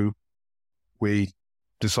 So we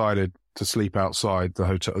decided to sleep outside the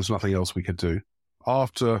hotel. There's nothing else we could do.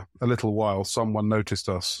 After a little while, someone noticed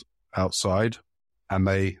us outside and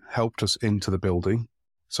they helped us into the building.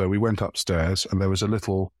 So we went upstairs and there was a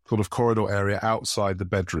little sort of corridor area outside the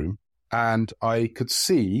bedroom. And I could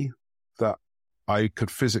see that I could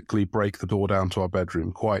physically break the door down to our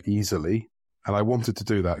bedroom quite easily. And I wanted to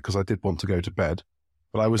do that because I did want to go to bed.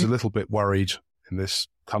 But I was a little bit worried in this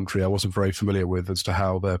country I wasn't very familiar with as to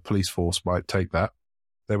how their police force might take that.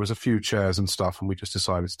 There was a few chairs and stuff, and we just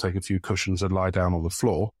decided to take a few cushions and lie down on the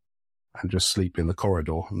floor and just sleep in the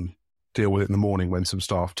corridor and deal with it in the morning when some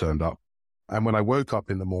staff turned up. And when I woke up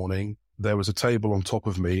in the morning, there was a table on top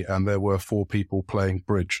of me and there were 4 people playing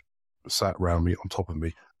bridge sat around me on top of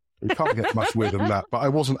me. You can't get much weirder than that, but I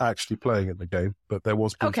wasn't actually playing in the game, but there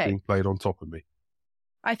was bridge being played on top of me.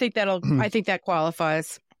 I think that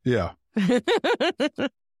qualifies. Yeah.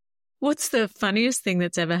 What's the funniest thing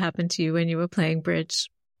that's ever happened to you when you were playing bridge?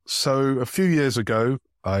 So a few years ago,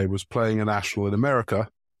 I was playing a national in America,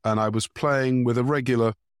 and I was playing with a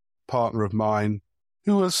regular partner of mine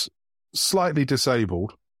who was slightly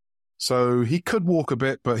disabled. So he could walk a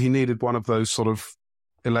bit, but he needed one of those sort of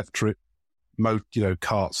electric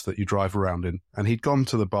carts that you drive around in. And he'd gone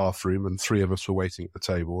to the bathroom and 3 of us were waiting at the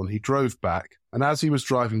table, and he drove back. And as he was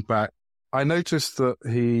driving back, I noticed that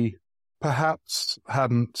he perhaps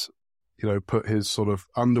hadn't put his sort of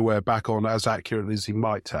underwear back on as accurately as he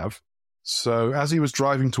might have. So as he was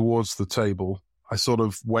driving towards the table, I sort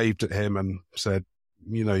of waved at him and said,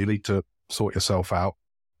 you need to sort yourself out.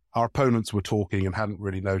 Our opponents were talking and hadn't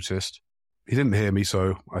really noticed. He didn't hear me,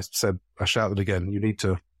 so I shouted again, you need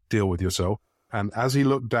to deal with yourself. And as he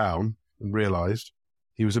looked down and realized,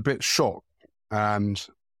 he was a bit shocked and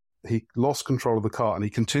he lost control of the car and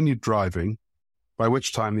he continued driving, by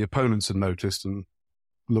which time the opponents had noticed and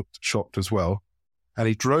looked shocked as well. And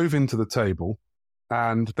he drove into the table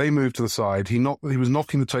and they moved to the side. He was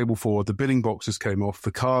knocking the table forward. The bidding boxes came off.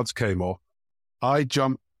 The cards came off. I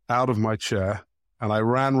jumped out of my chair and I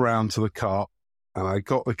ran round to the cart and I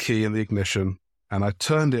got the key in the ignition and I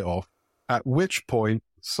turned it off, at which point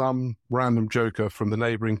some random joker from the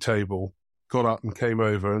neighbouring table got up and came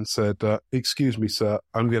over and said, excuse me, sir,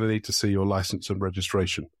 I'm going to need to see your license and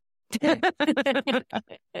registration.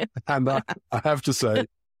 And I have to say,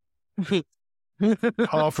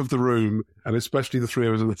 half of the room, and especially the three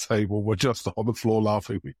of us at the table, were just on the floor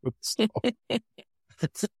laughing. We couldn't stop.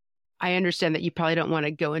 I understand that you probably don't want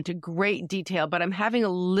to go into great detail, but I'm having a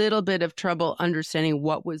little bit of trouble understanding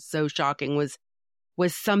what was so shocking.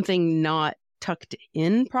 Was something not tucked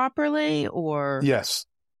in properly, or? Yes.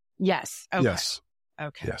 Yes. Okay. Yes.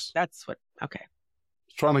 Okay. Yes. That's what, okay.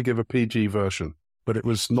 Trying to give a PG version, but it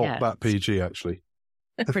was not that PG, actually.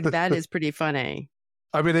 That is pretty funny.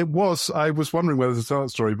 I mean, I was wondering whether to tell that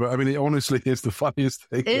story, but I mean, it honestly is the funniest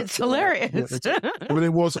thing. It's hilarious. I mean,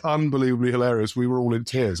 it was unbelievably hilarious. We were all in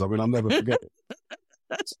tears. I mean, I'll never forget it.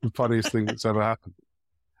 It's the funniest thing that's ever happened.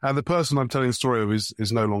 And the person I'm telling the story of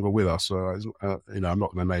is no longer with us. So, I'm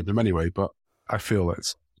not going to name him anyway, but I feel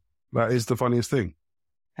that is the funniest thing.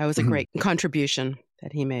 That was a great contribution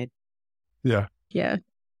that he made. Yeah. Yeah.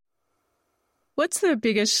 What's the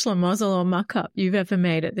biggest schlomozzle or muck-up you've ever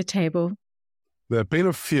made at the table? There have been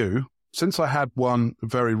a few. Since I had one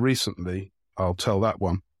very recently, I'll tell that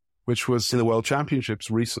one, which was in the World Championships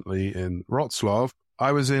recently in Wrocław.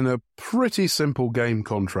 I was in a pretty simple game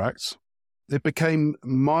contract. It became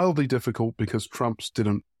mildly difficult because trumps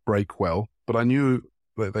didn't break well, but I knew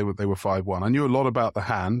that they were 5-1. I knew a lot about the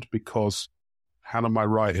hand because hand on my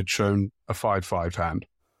right had shown a 5-5 hand.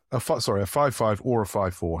 A 5-5 or a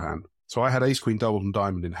 5-4 hand. So I had ace, queen, double, and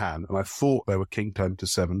diamond in hand, and I thought there were king 10 to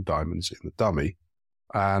 7 diamonds in the dummy.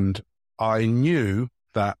 And I knew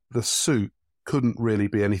that the suit couldn't really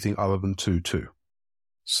be anything other than 2-2.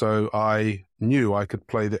 So I knew I could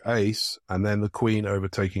play the ace and then the queen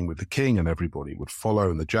overtaking with the king and everybody would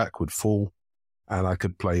follow and the jack would fall. And I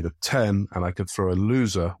could play the 10 and I could throw a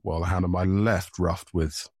loser while the hand on my left ruffed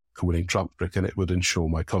with a winning trump trick and it would ensure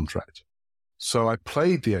my contract. So I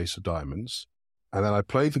played the ace of diamonds and then I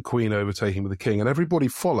played the queen overtaking with the king and everybody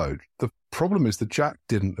followed. The problem is the jack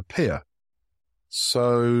didn't appear.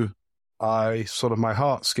 So my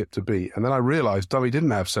heart skipped a beat. And then I realized dummy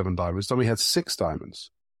didn't have 7 diamonds. Dummy had 6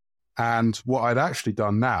 diamonds. And what I'd actually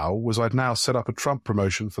done now was I'd now set up a trump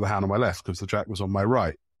promotion for the hand on my left because the jack was on my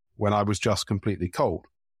right when I was just completely cold.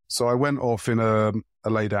 So I went off in a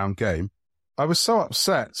lay down game. I was so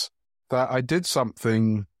upset that I did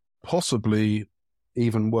something possibly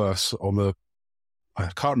even worse I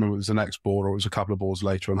can't remember if it was the next board or it was a couple of boards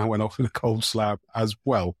later, and I went off in a cold slab as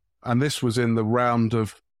well. And this was in the round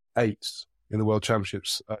of 8 in the World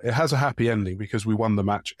Championships. It has a happy ending because we won the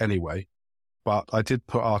match anyway, but I did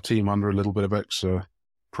put our team under a little bit of extra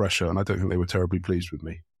pressure, and I don't think they were terribly pleased with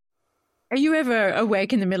me. Are you ever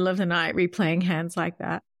awake in the middle of the night replaying hands like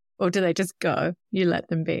that? Or do they just go? You let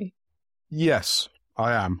them be? Yes,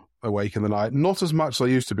 I am awake in the night. Not as much as I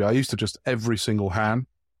used to be. I used to just every single hand.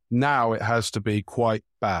 Now it has to be quite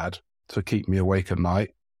bad to keep me awake at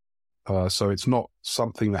night. So it's not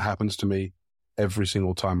something that happens to me every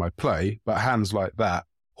single time I play, but hands like that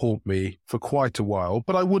haunt me for quite a while.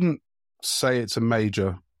 But I wouldn't say it's a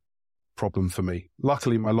major problem for me.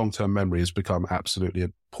 Luckily, my long-term memory has become absolutely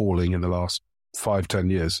appalling in the last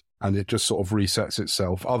 5-10 years, and it just sort of resets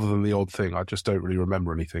itself. Other than the odd thing, I just don't really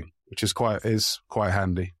remember anything, which is quite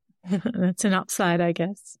handy. That's an upside, I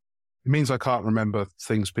guess. It means I can't remember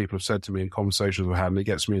things people have said to me in conversations I've had, and it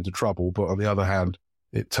gets me into trouble. But on the other hand,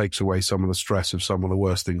 it takes away some of the stress of some of the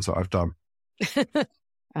worst things that I've done.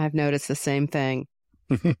 I've noticed the same thing.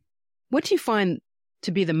 What do you find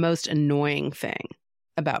to be the most annoying thing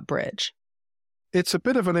about bridge? It's a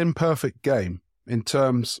bit of an imperfect game in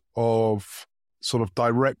terms of sort of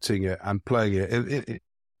directing it and playing it.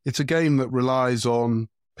 It's a game that relies on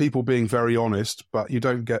people being very honest, but you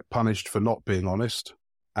don't get punished for not being honest.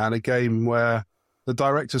 And a game where the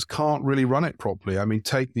directors can't really run it properly. I mean,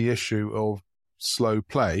 take the issue of slow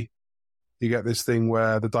play. You get this thing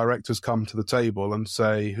where the directors come to the table and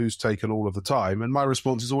say, who's taken all of the time? And my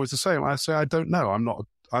response is always the same. I say, I don't know. I'm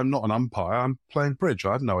not an umpire. I'm playing bridge.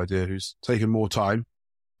 I have no idea who's taken more time.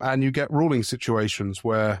 And you get ruling situations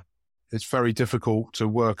where it's very difficult to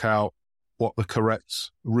work out what the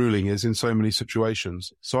correct ruling is in so many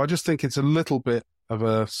situations. So I just think it's a little bit of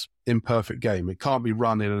a imperfect game. It can't be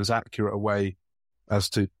run in as accurate a way as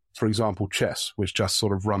to, for example, chess, which just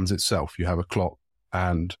sort of runs itself. You have a clock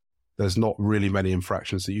and there's not really many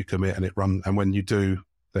infractions that you commit and it runs. And when you do,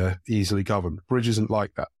 they're easily governed. Bridge isn't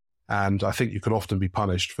like that. And I think you can often be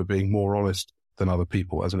punished for being more honest than other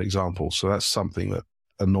people, as an example. So that's something that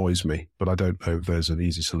annoys me, but I don't know if there's an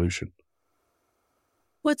easy solution.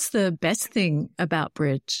 What's the best thing about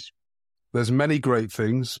bridge? There's many great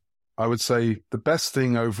things. I would say the best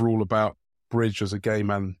thing overall about bridge as a game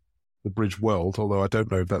and the bridge world, although I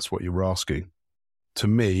don't know if that's what you were asking, to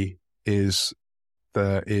me is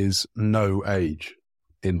there is no age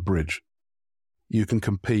in bridge. You can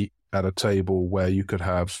compete at a table where you could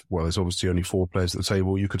have, well, there's obviously only 4 players at the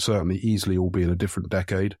table. You could certainly easily all be in a different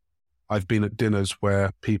decade. I've been at dinners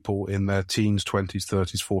where people in their teens, 20s,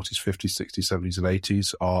 30s, 40s, 50s, 60s, 70s and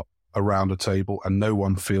 80s are around a table and no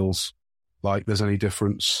one feels like there's any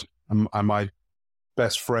difference. And my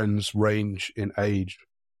best friends range in age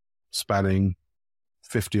spanning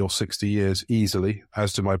 50 or 60 years easily,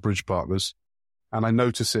 as do my bridge partners. And I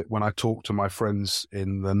notice it when I talk to my friends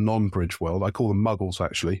in the non-bridge world. I call them muggles,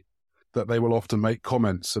 actually, that they will often make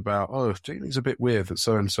comments about, oh, it's a bit weird that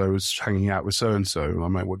so-and-so is hanging out with so-and-so. And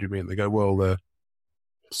I'm like, what do you mean? They go, well, they're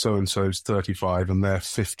so-and-so's 35 and they're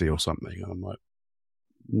 50 or something. And I'm like,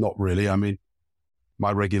 not really. I mean,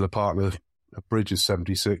 my regular partner at bridge is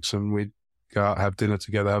 76 and we go out, have dinner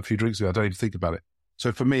together, have a few drinks together. I don't even think about it.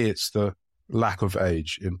 So for me, it's the lack of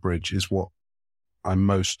age in bridge is what I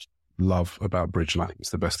most love about bridge. And I think it's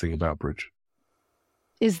the best thing about bridge.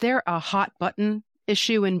 Is there a hot button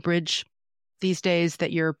issue in bridge these days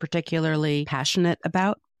that you're particularly passionate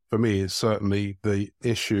about? For me, it's certainly the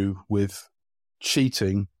issue with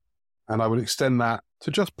cheating. And I would extend that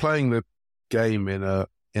to just playing the game in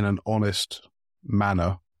an honest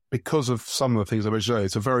manner. Because of some of the things I mentioned earlier,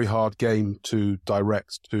 it's a very hard game to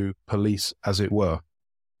direct, to police, as it were.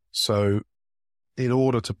 So in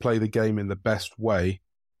order to play the game in the best way,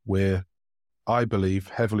 we're, I believe,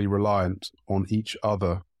 heavily reliant on each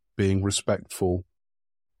other being respectful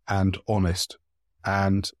and honest.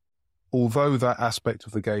 And although that aspect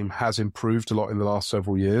of the game has improved a lot in the last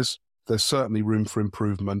several years, there's certainly room for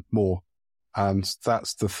improvement more. And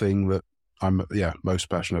that's the thing that I'm most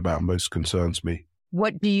passionate about, most concerns me.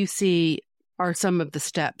 What do you see are some of the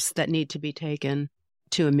steps that need to be taken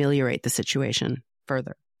to ameliorate the situation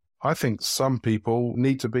further? I think some people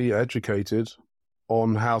need to be educated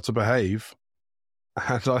on how to behave.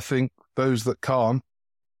 And I think those that can't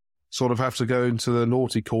sort of have to go into the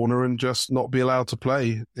naughty corner and just not be allowed to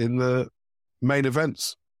play in the main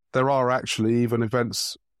events. There are actually even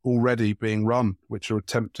events already being run which are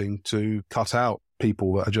attempting to cut out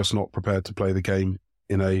people that are just not prepared to play the game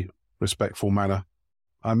in a respectful manner.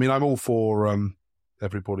 I mean, I'm all for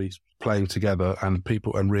everybody playing together and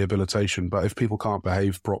people and rehabilitation, but if people can't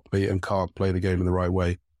behave properly and can't play the game in the right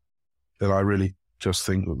way, then I really just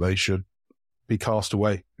think that they should be cast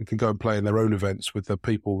away and can go and play in their own events with the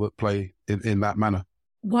people that play in that manner.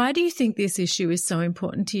 Why do you think this issue is so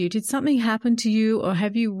important to you? Did something happen to you, or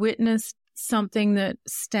have you witnessed something that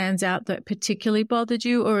stands out that particularly bothered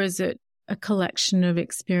you, or is it a collection of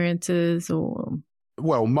experiences? Or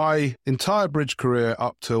well, my entire bridge career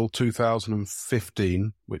up till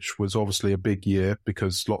 2015, which was obviously a big year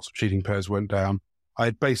because lots of cheating pairs went down, I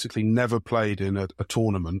had basically never played in a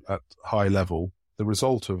tournament at high level. The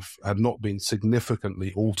result had not been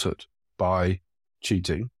significantly altered by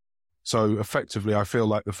cheating. So effectively, I feel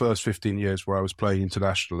like the first 15 years where I was playing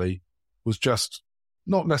internationally was just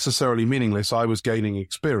not necessarily meaningless. I was gaining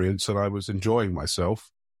experience and I was enjoying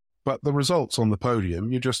myself. But the results on the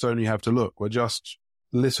podium, you just only have to look, were just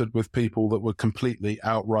littered with people that were completely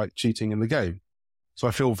outright cheating in the game. So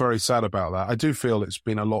I feel very sad about that. I do feel it's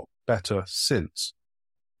been a lot better since.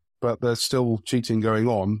 But there's still cheating going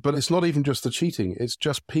on. But it's not even just the cheating. It's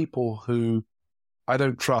just people who I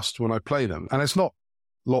don't trust when I play them. And it's not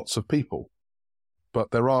lots of people.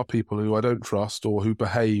 But there are people who I don't trust or who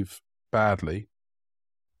behave badly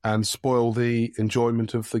and spoil the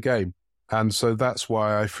enjoyment of the game. And so that's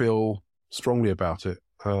why I feel strongly about it.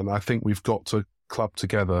 And I think we've got to club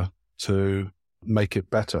together to make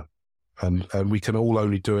it better. And we can all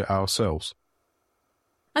only do it ourselves.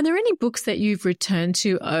 Are there any books that you've returned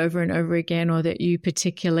to over and over again, or that you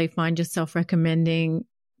particularly find yourself recommending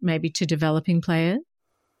maybe to developing players?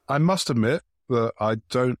 I must admit that I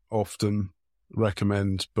don't often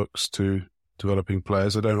recommend books to developing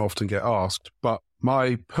players. I don't often get asked. But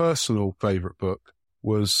my personal favourite book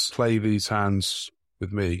was Play These Hands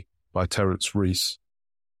With Me by Terence Rees.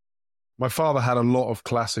 My father had a lot of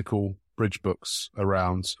classical bridge books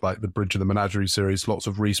around, like the Bridge of the Menagerie series, lots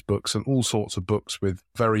of Rees books and all sorts of books with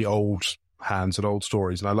very old hands and old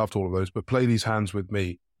stories. And I loved all of those. But Play These Hands With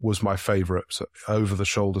Me was my favourite, so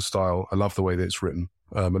over-the-shoulder style. I love the way that it's written.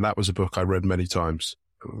 And that was a book I read many times.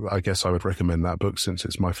 I guess I would recommend that book since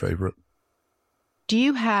it's my favorite. Do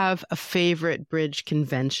you have a favorite bridge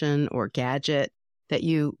convention or gadget that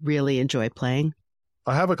you really enjoy playing?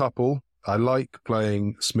 I have a couple. I like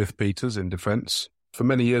playing Smith Peters in defense. For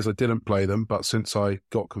many years, I didn't play them, but since I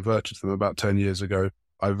got converted to them about 10 years ago,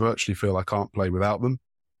 I virtually feel I can't play without them.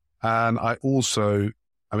 And I also,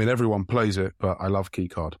 everyone plays it, but I love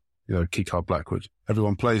Keycard. Keycard Blackwood.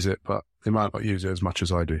 Everyone plays it, but they might not use it as much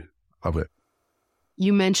as I do. Love it.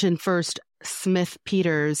 You mentioned first Smith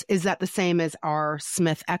Peters. Is that the same as our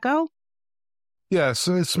Smith Echo? Yeah,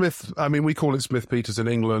 so Smith, we call it Smith Peters in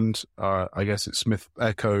England. I guess it's Smith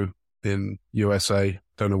Echo in USA.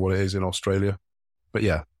 Don't know what it is in Australia. But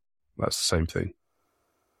yeah, that's the same thing.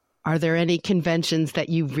 Are there any conventions that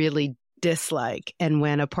you really dislike? And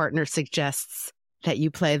when a partner suggests that you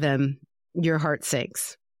play them, your heart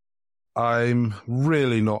sinks? I'm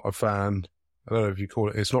really not a fan. I don't know if you call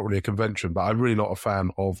it, it's not really a convention, but I'm really not a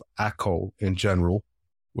fan of ACOL in general,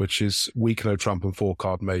 which is weak no trump and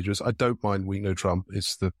 4-card majors. I don't mind weak no trump.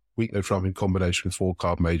 It's the weak no trump in combination with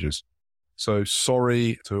 4-card majors. So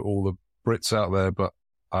sorry to all the Brits out there, but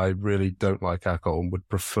I really don't like ACOL and would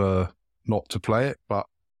prefer not to play it, but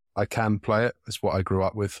I can play it. It's what I grew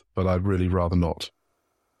up with, but I'd really rather not.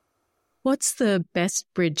 What's the best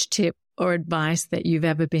bridge tip or advice that you've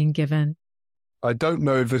ever been given? I don't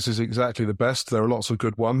know if this is exactly the best. There are lots of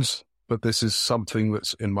good ones, but this is something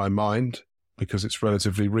that's in my mind because it's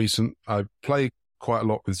relatively recent. I've played quite a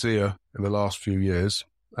lot with Zia in the last few years,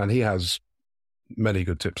 and he has many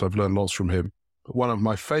good tips. I've learned lots from him. But one of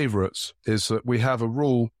my favorites is that we have a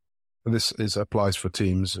rule, and this applies for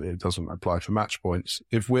teams, it doesn't apply for match points.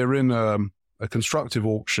 If we're in a constructive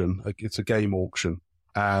auction, it's a game auction,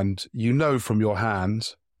 and you know from your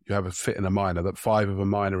hand, you have a fit in a minor, that 5 of a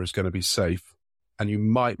minor is going to be safe, and you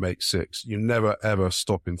might make 6. You never, ever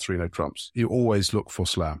stop in 3-no trumps. You always look for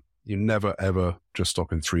slam. You never, ever just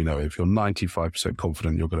stop in 3-no. If you're 95%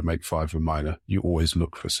 confident you're going to make 5 of a minor, you always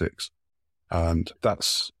look for 6. And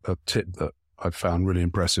that's a tip that I've found really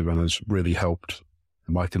impressive and has really helped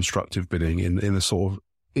my constructive bidding in the sort of,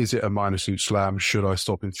 is it a minor suit slam? Should I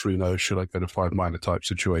stop in 3-no? Should I go to 5 minor type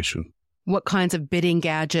situation? What kinds of bidding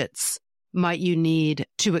gadgets might you need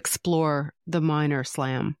to explore the minor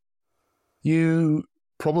slam? You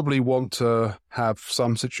probably want to have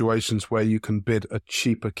some situations where you can bid a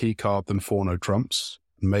cheaper key card than 4-no trumps.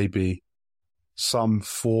 Maybe some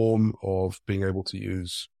form of being able to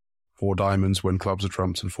use 4 diamonds when clubs are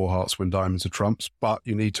trumps and 4 hearts when diamonds are trumps, but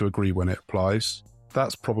you need to agree when it applies.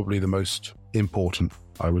 That's probably the most important,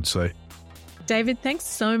 I would say. David, thanks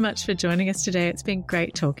so much for joining us today. It's been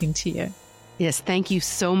great talking to you. Yes, thank you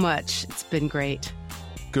so much. It's been great.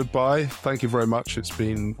 Goodbye. Thank you very much. It's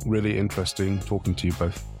been really interesting talking to you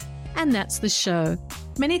both. And that's the show.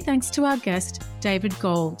 Many thanks to our guest, David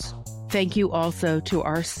Gold. Thank you also to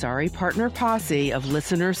our Sorry Partner posse of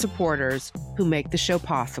listener supporters who make the show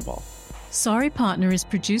possible. Sorry Partner is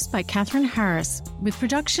produced by Catherine Harris with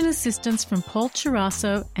production assistance from Paul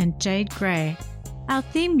Chirasso and Jade Gray. Our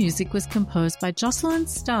theme music was composed by Jocelyn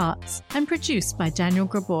Starts and produced by Daniel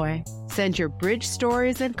Graboy. Send your bridge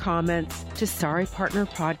stories and comments to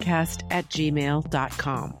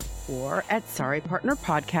sorrypartnerpodcast@gmail.com or at Sorry Partner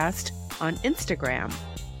Podcast on Instagram,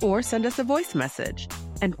 or send us a voice message.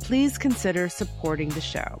 And please consider supporting the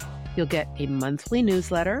show. You'll get a monthly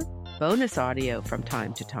newsletter, bonus audio from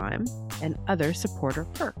time to time, and other supporter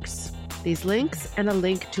perks. These links and a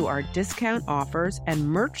link to our discount offers and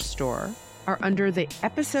merch store are under the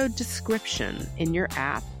episode description in your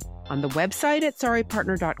app, on the website at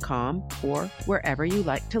sorrypartner.com, or wherever you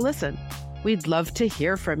like to listen. We'd love to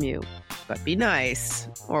hear from you, but be nice,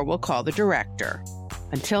 or we'll call the director.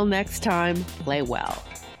 Until next time, play well.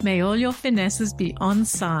 May all your finesses be on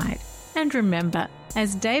side. And remember,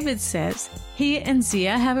 as David says, he and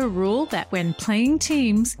Zia have a rule that when playing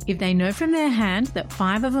teams, if they know from their hand that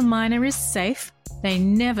 5 of a minor is safe, they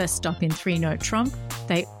never stop in 3-no trump.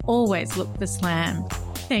 They always look for slam.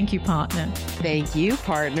 Thank you, partner. Thank you,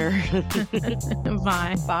 partner.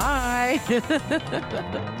 Bye. Bye.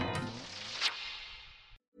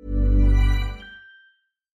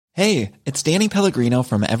 Hey, it's Danny Pellegrino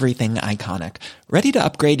from Everything Iconic. Ready to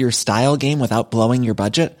upgrade your style game without blowing your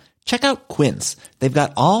budget? Check out Quince. They've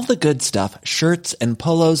got all the good stuff, shirts and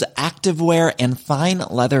polos, activewear, and fine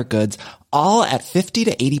leather goods, all at 50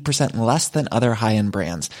 to 80% less than other high-end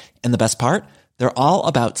brands. And the best part? They're all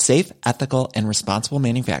about safe, ethical, and responsible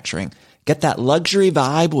manufacturing. Get that luxury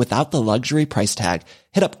vibe without the luxury price tag.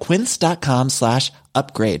 Hit up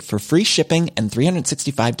quince.com/upgrade for free shipping and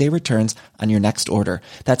 365-day returns on your next order.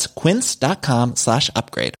 That's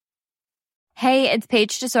quince.com/upgrade. Hey, it's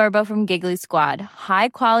Paige DeSorbo from Giggly Squad. High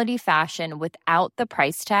quality fashion without the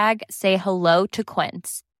price tag. Say hello to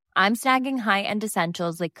Quince. I'm snagging high-end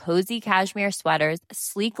essentials like cozy cashmere sweaters,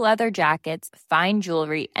 sleek leather jackets, fine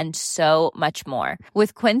jewelry, and so much more.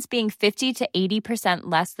 With Quince being 50 to 80%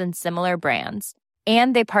 less than similar brands.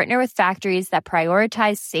 And they partner with factories that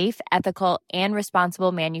prioritize safe, ethical, and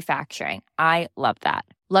responsible manufacturing. I love that.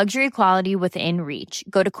 Luxury quality within reach.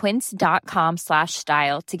 Go to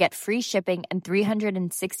quince.com/style to get free shipping and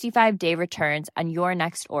 365-day returns on your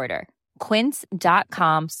next order.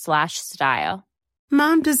 Quince.com/style.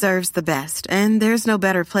 Mom deserves the best, and there's no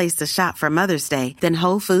better place to shop for Mother's Day than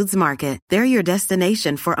Whole Foods Market. They're your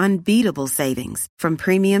destination for unbeatable savings, from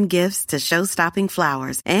premium gifts to show-stopping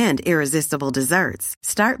flowers and irresistible desserts.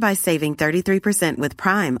 Start by saving 33% with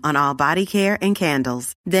Prime on all body care and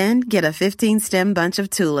candles. Then get a 15-stem bunch of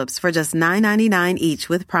tulips for just $9.99 each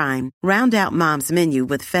with Prime. Round out Mom's menu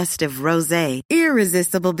with festive rosé,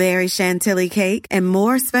 irresistible berry chantilly cake, and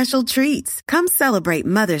more special treats. Come celebrate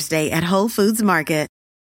Mother's Day at Whole Foods Market.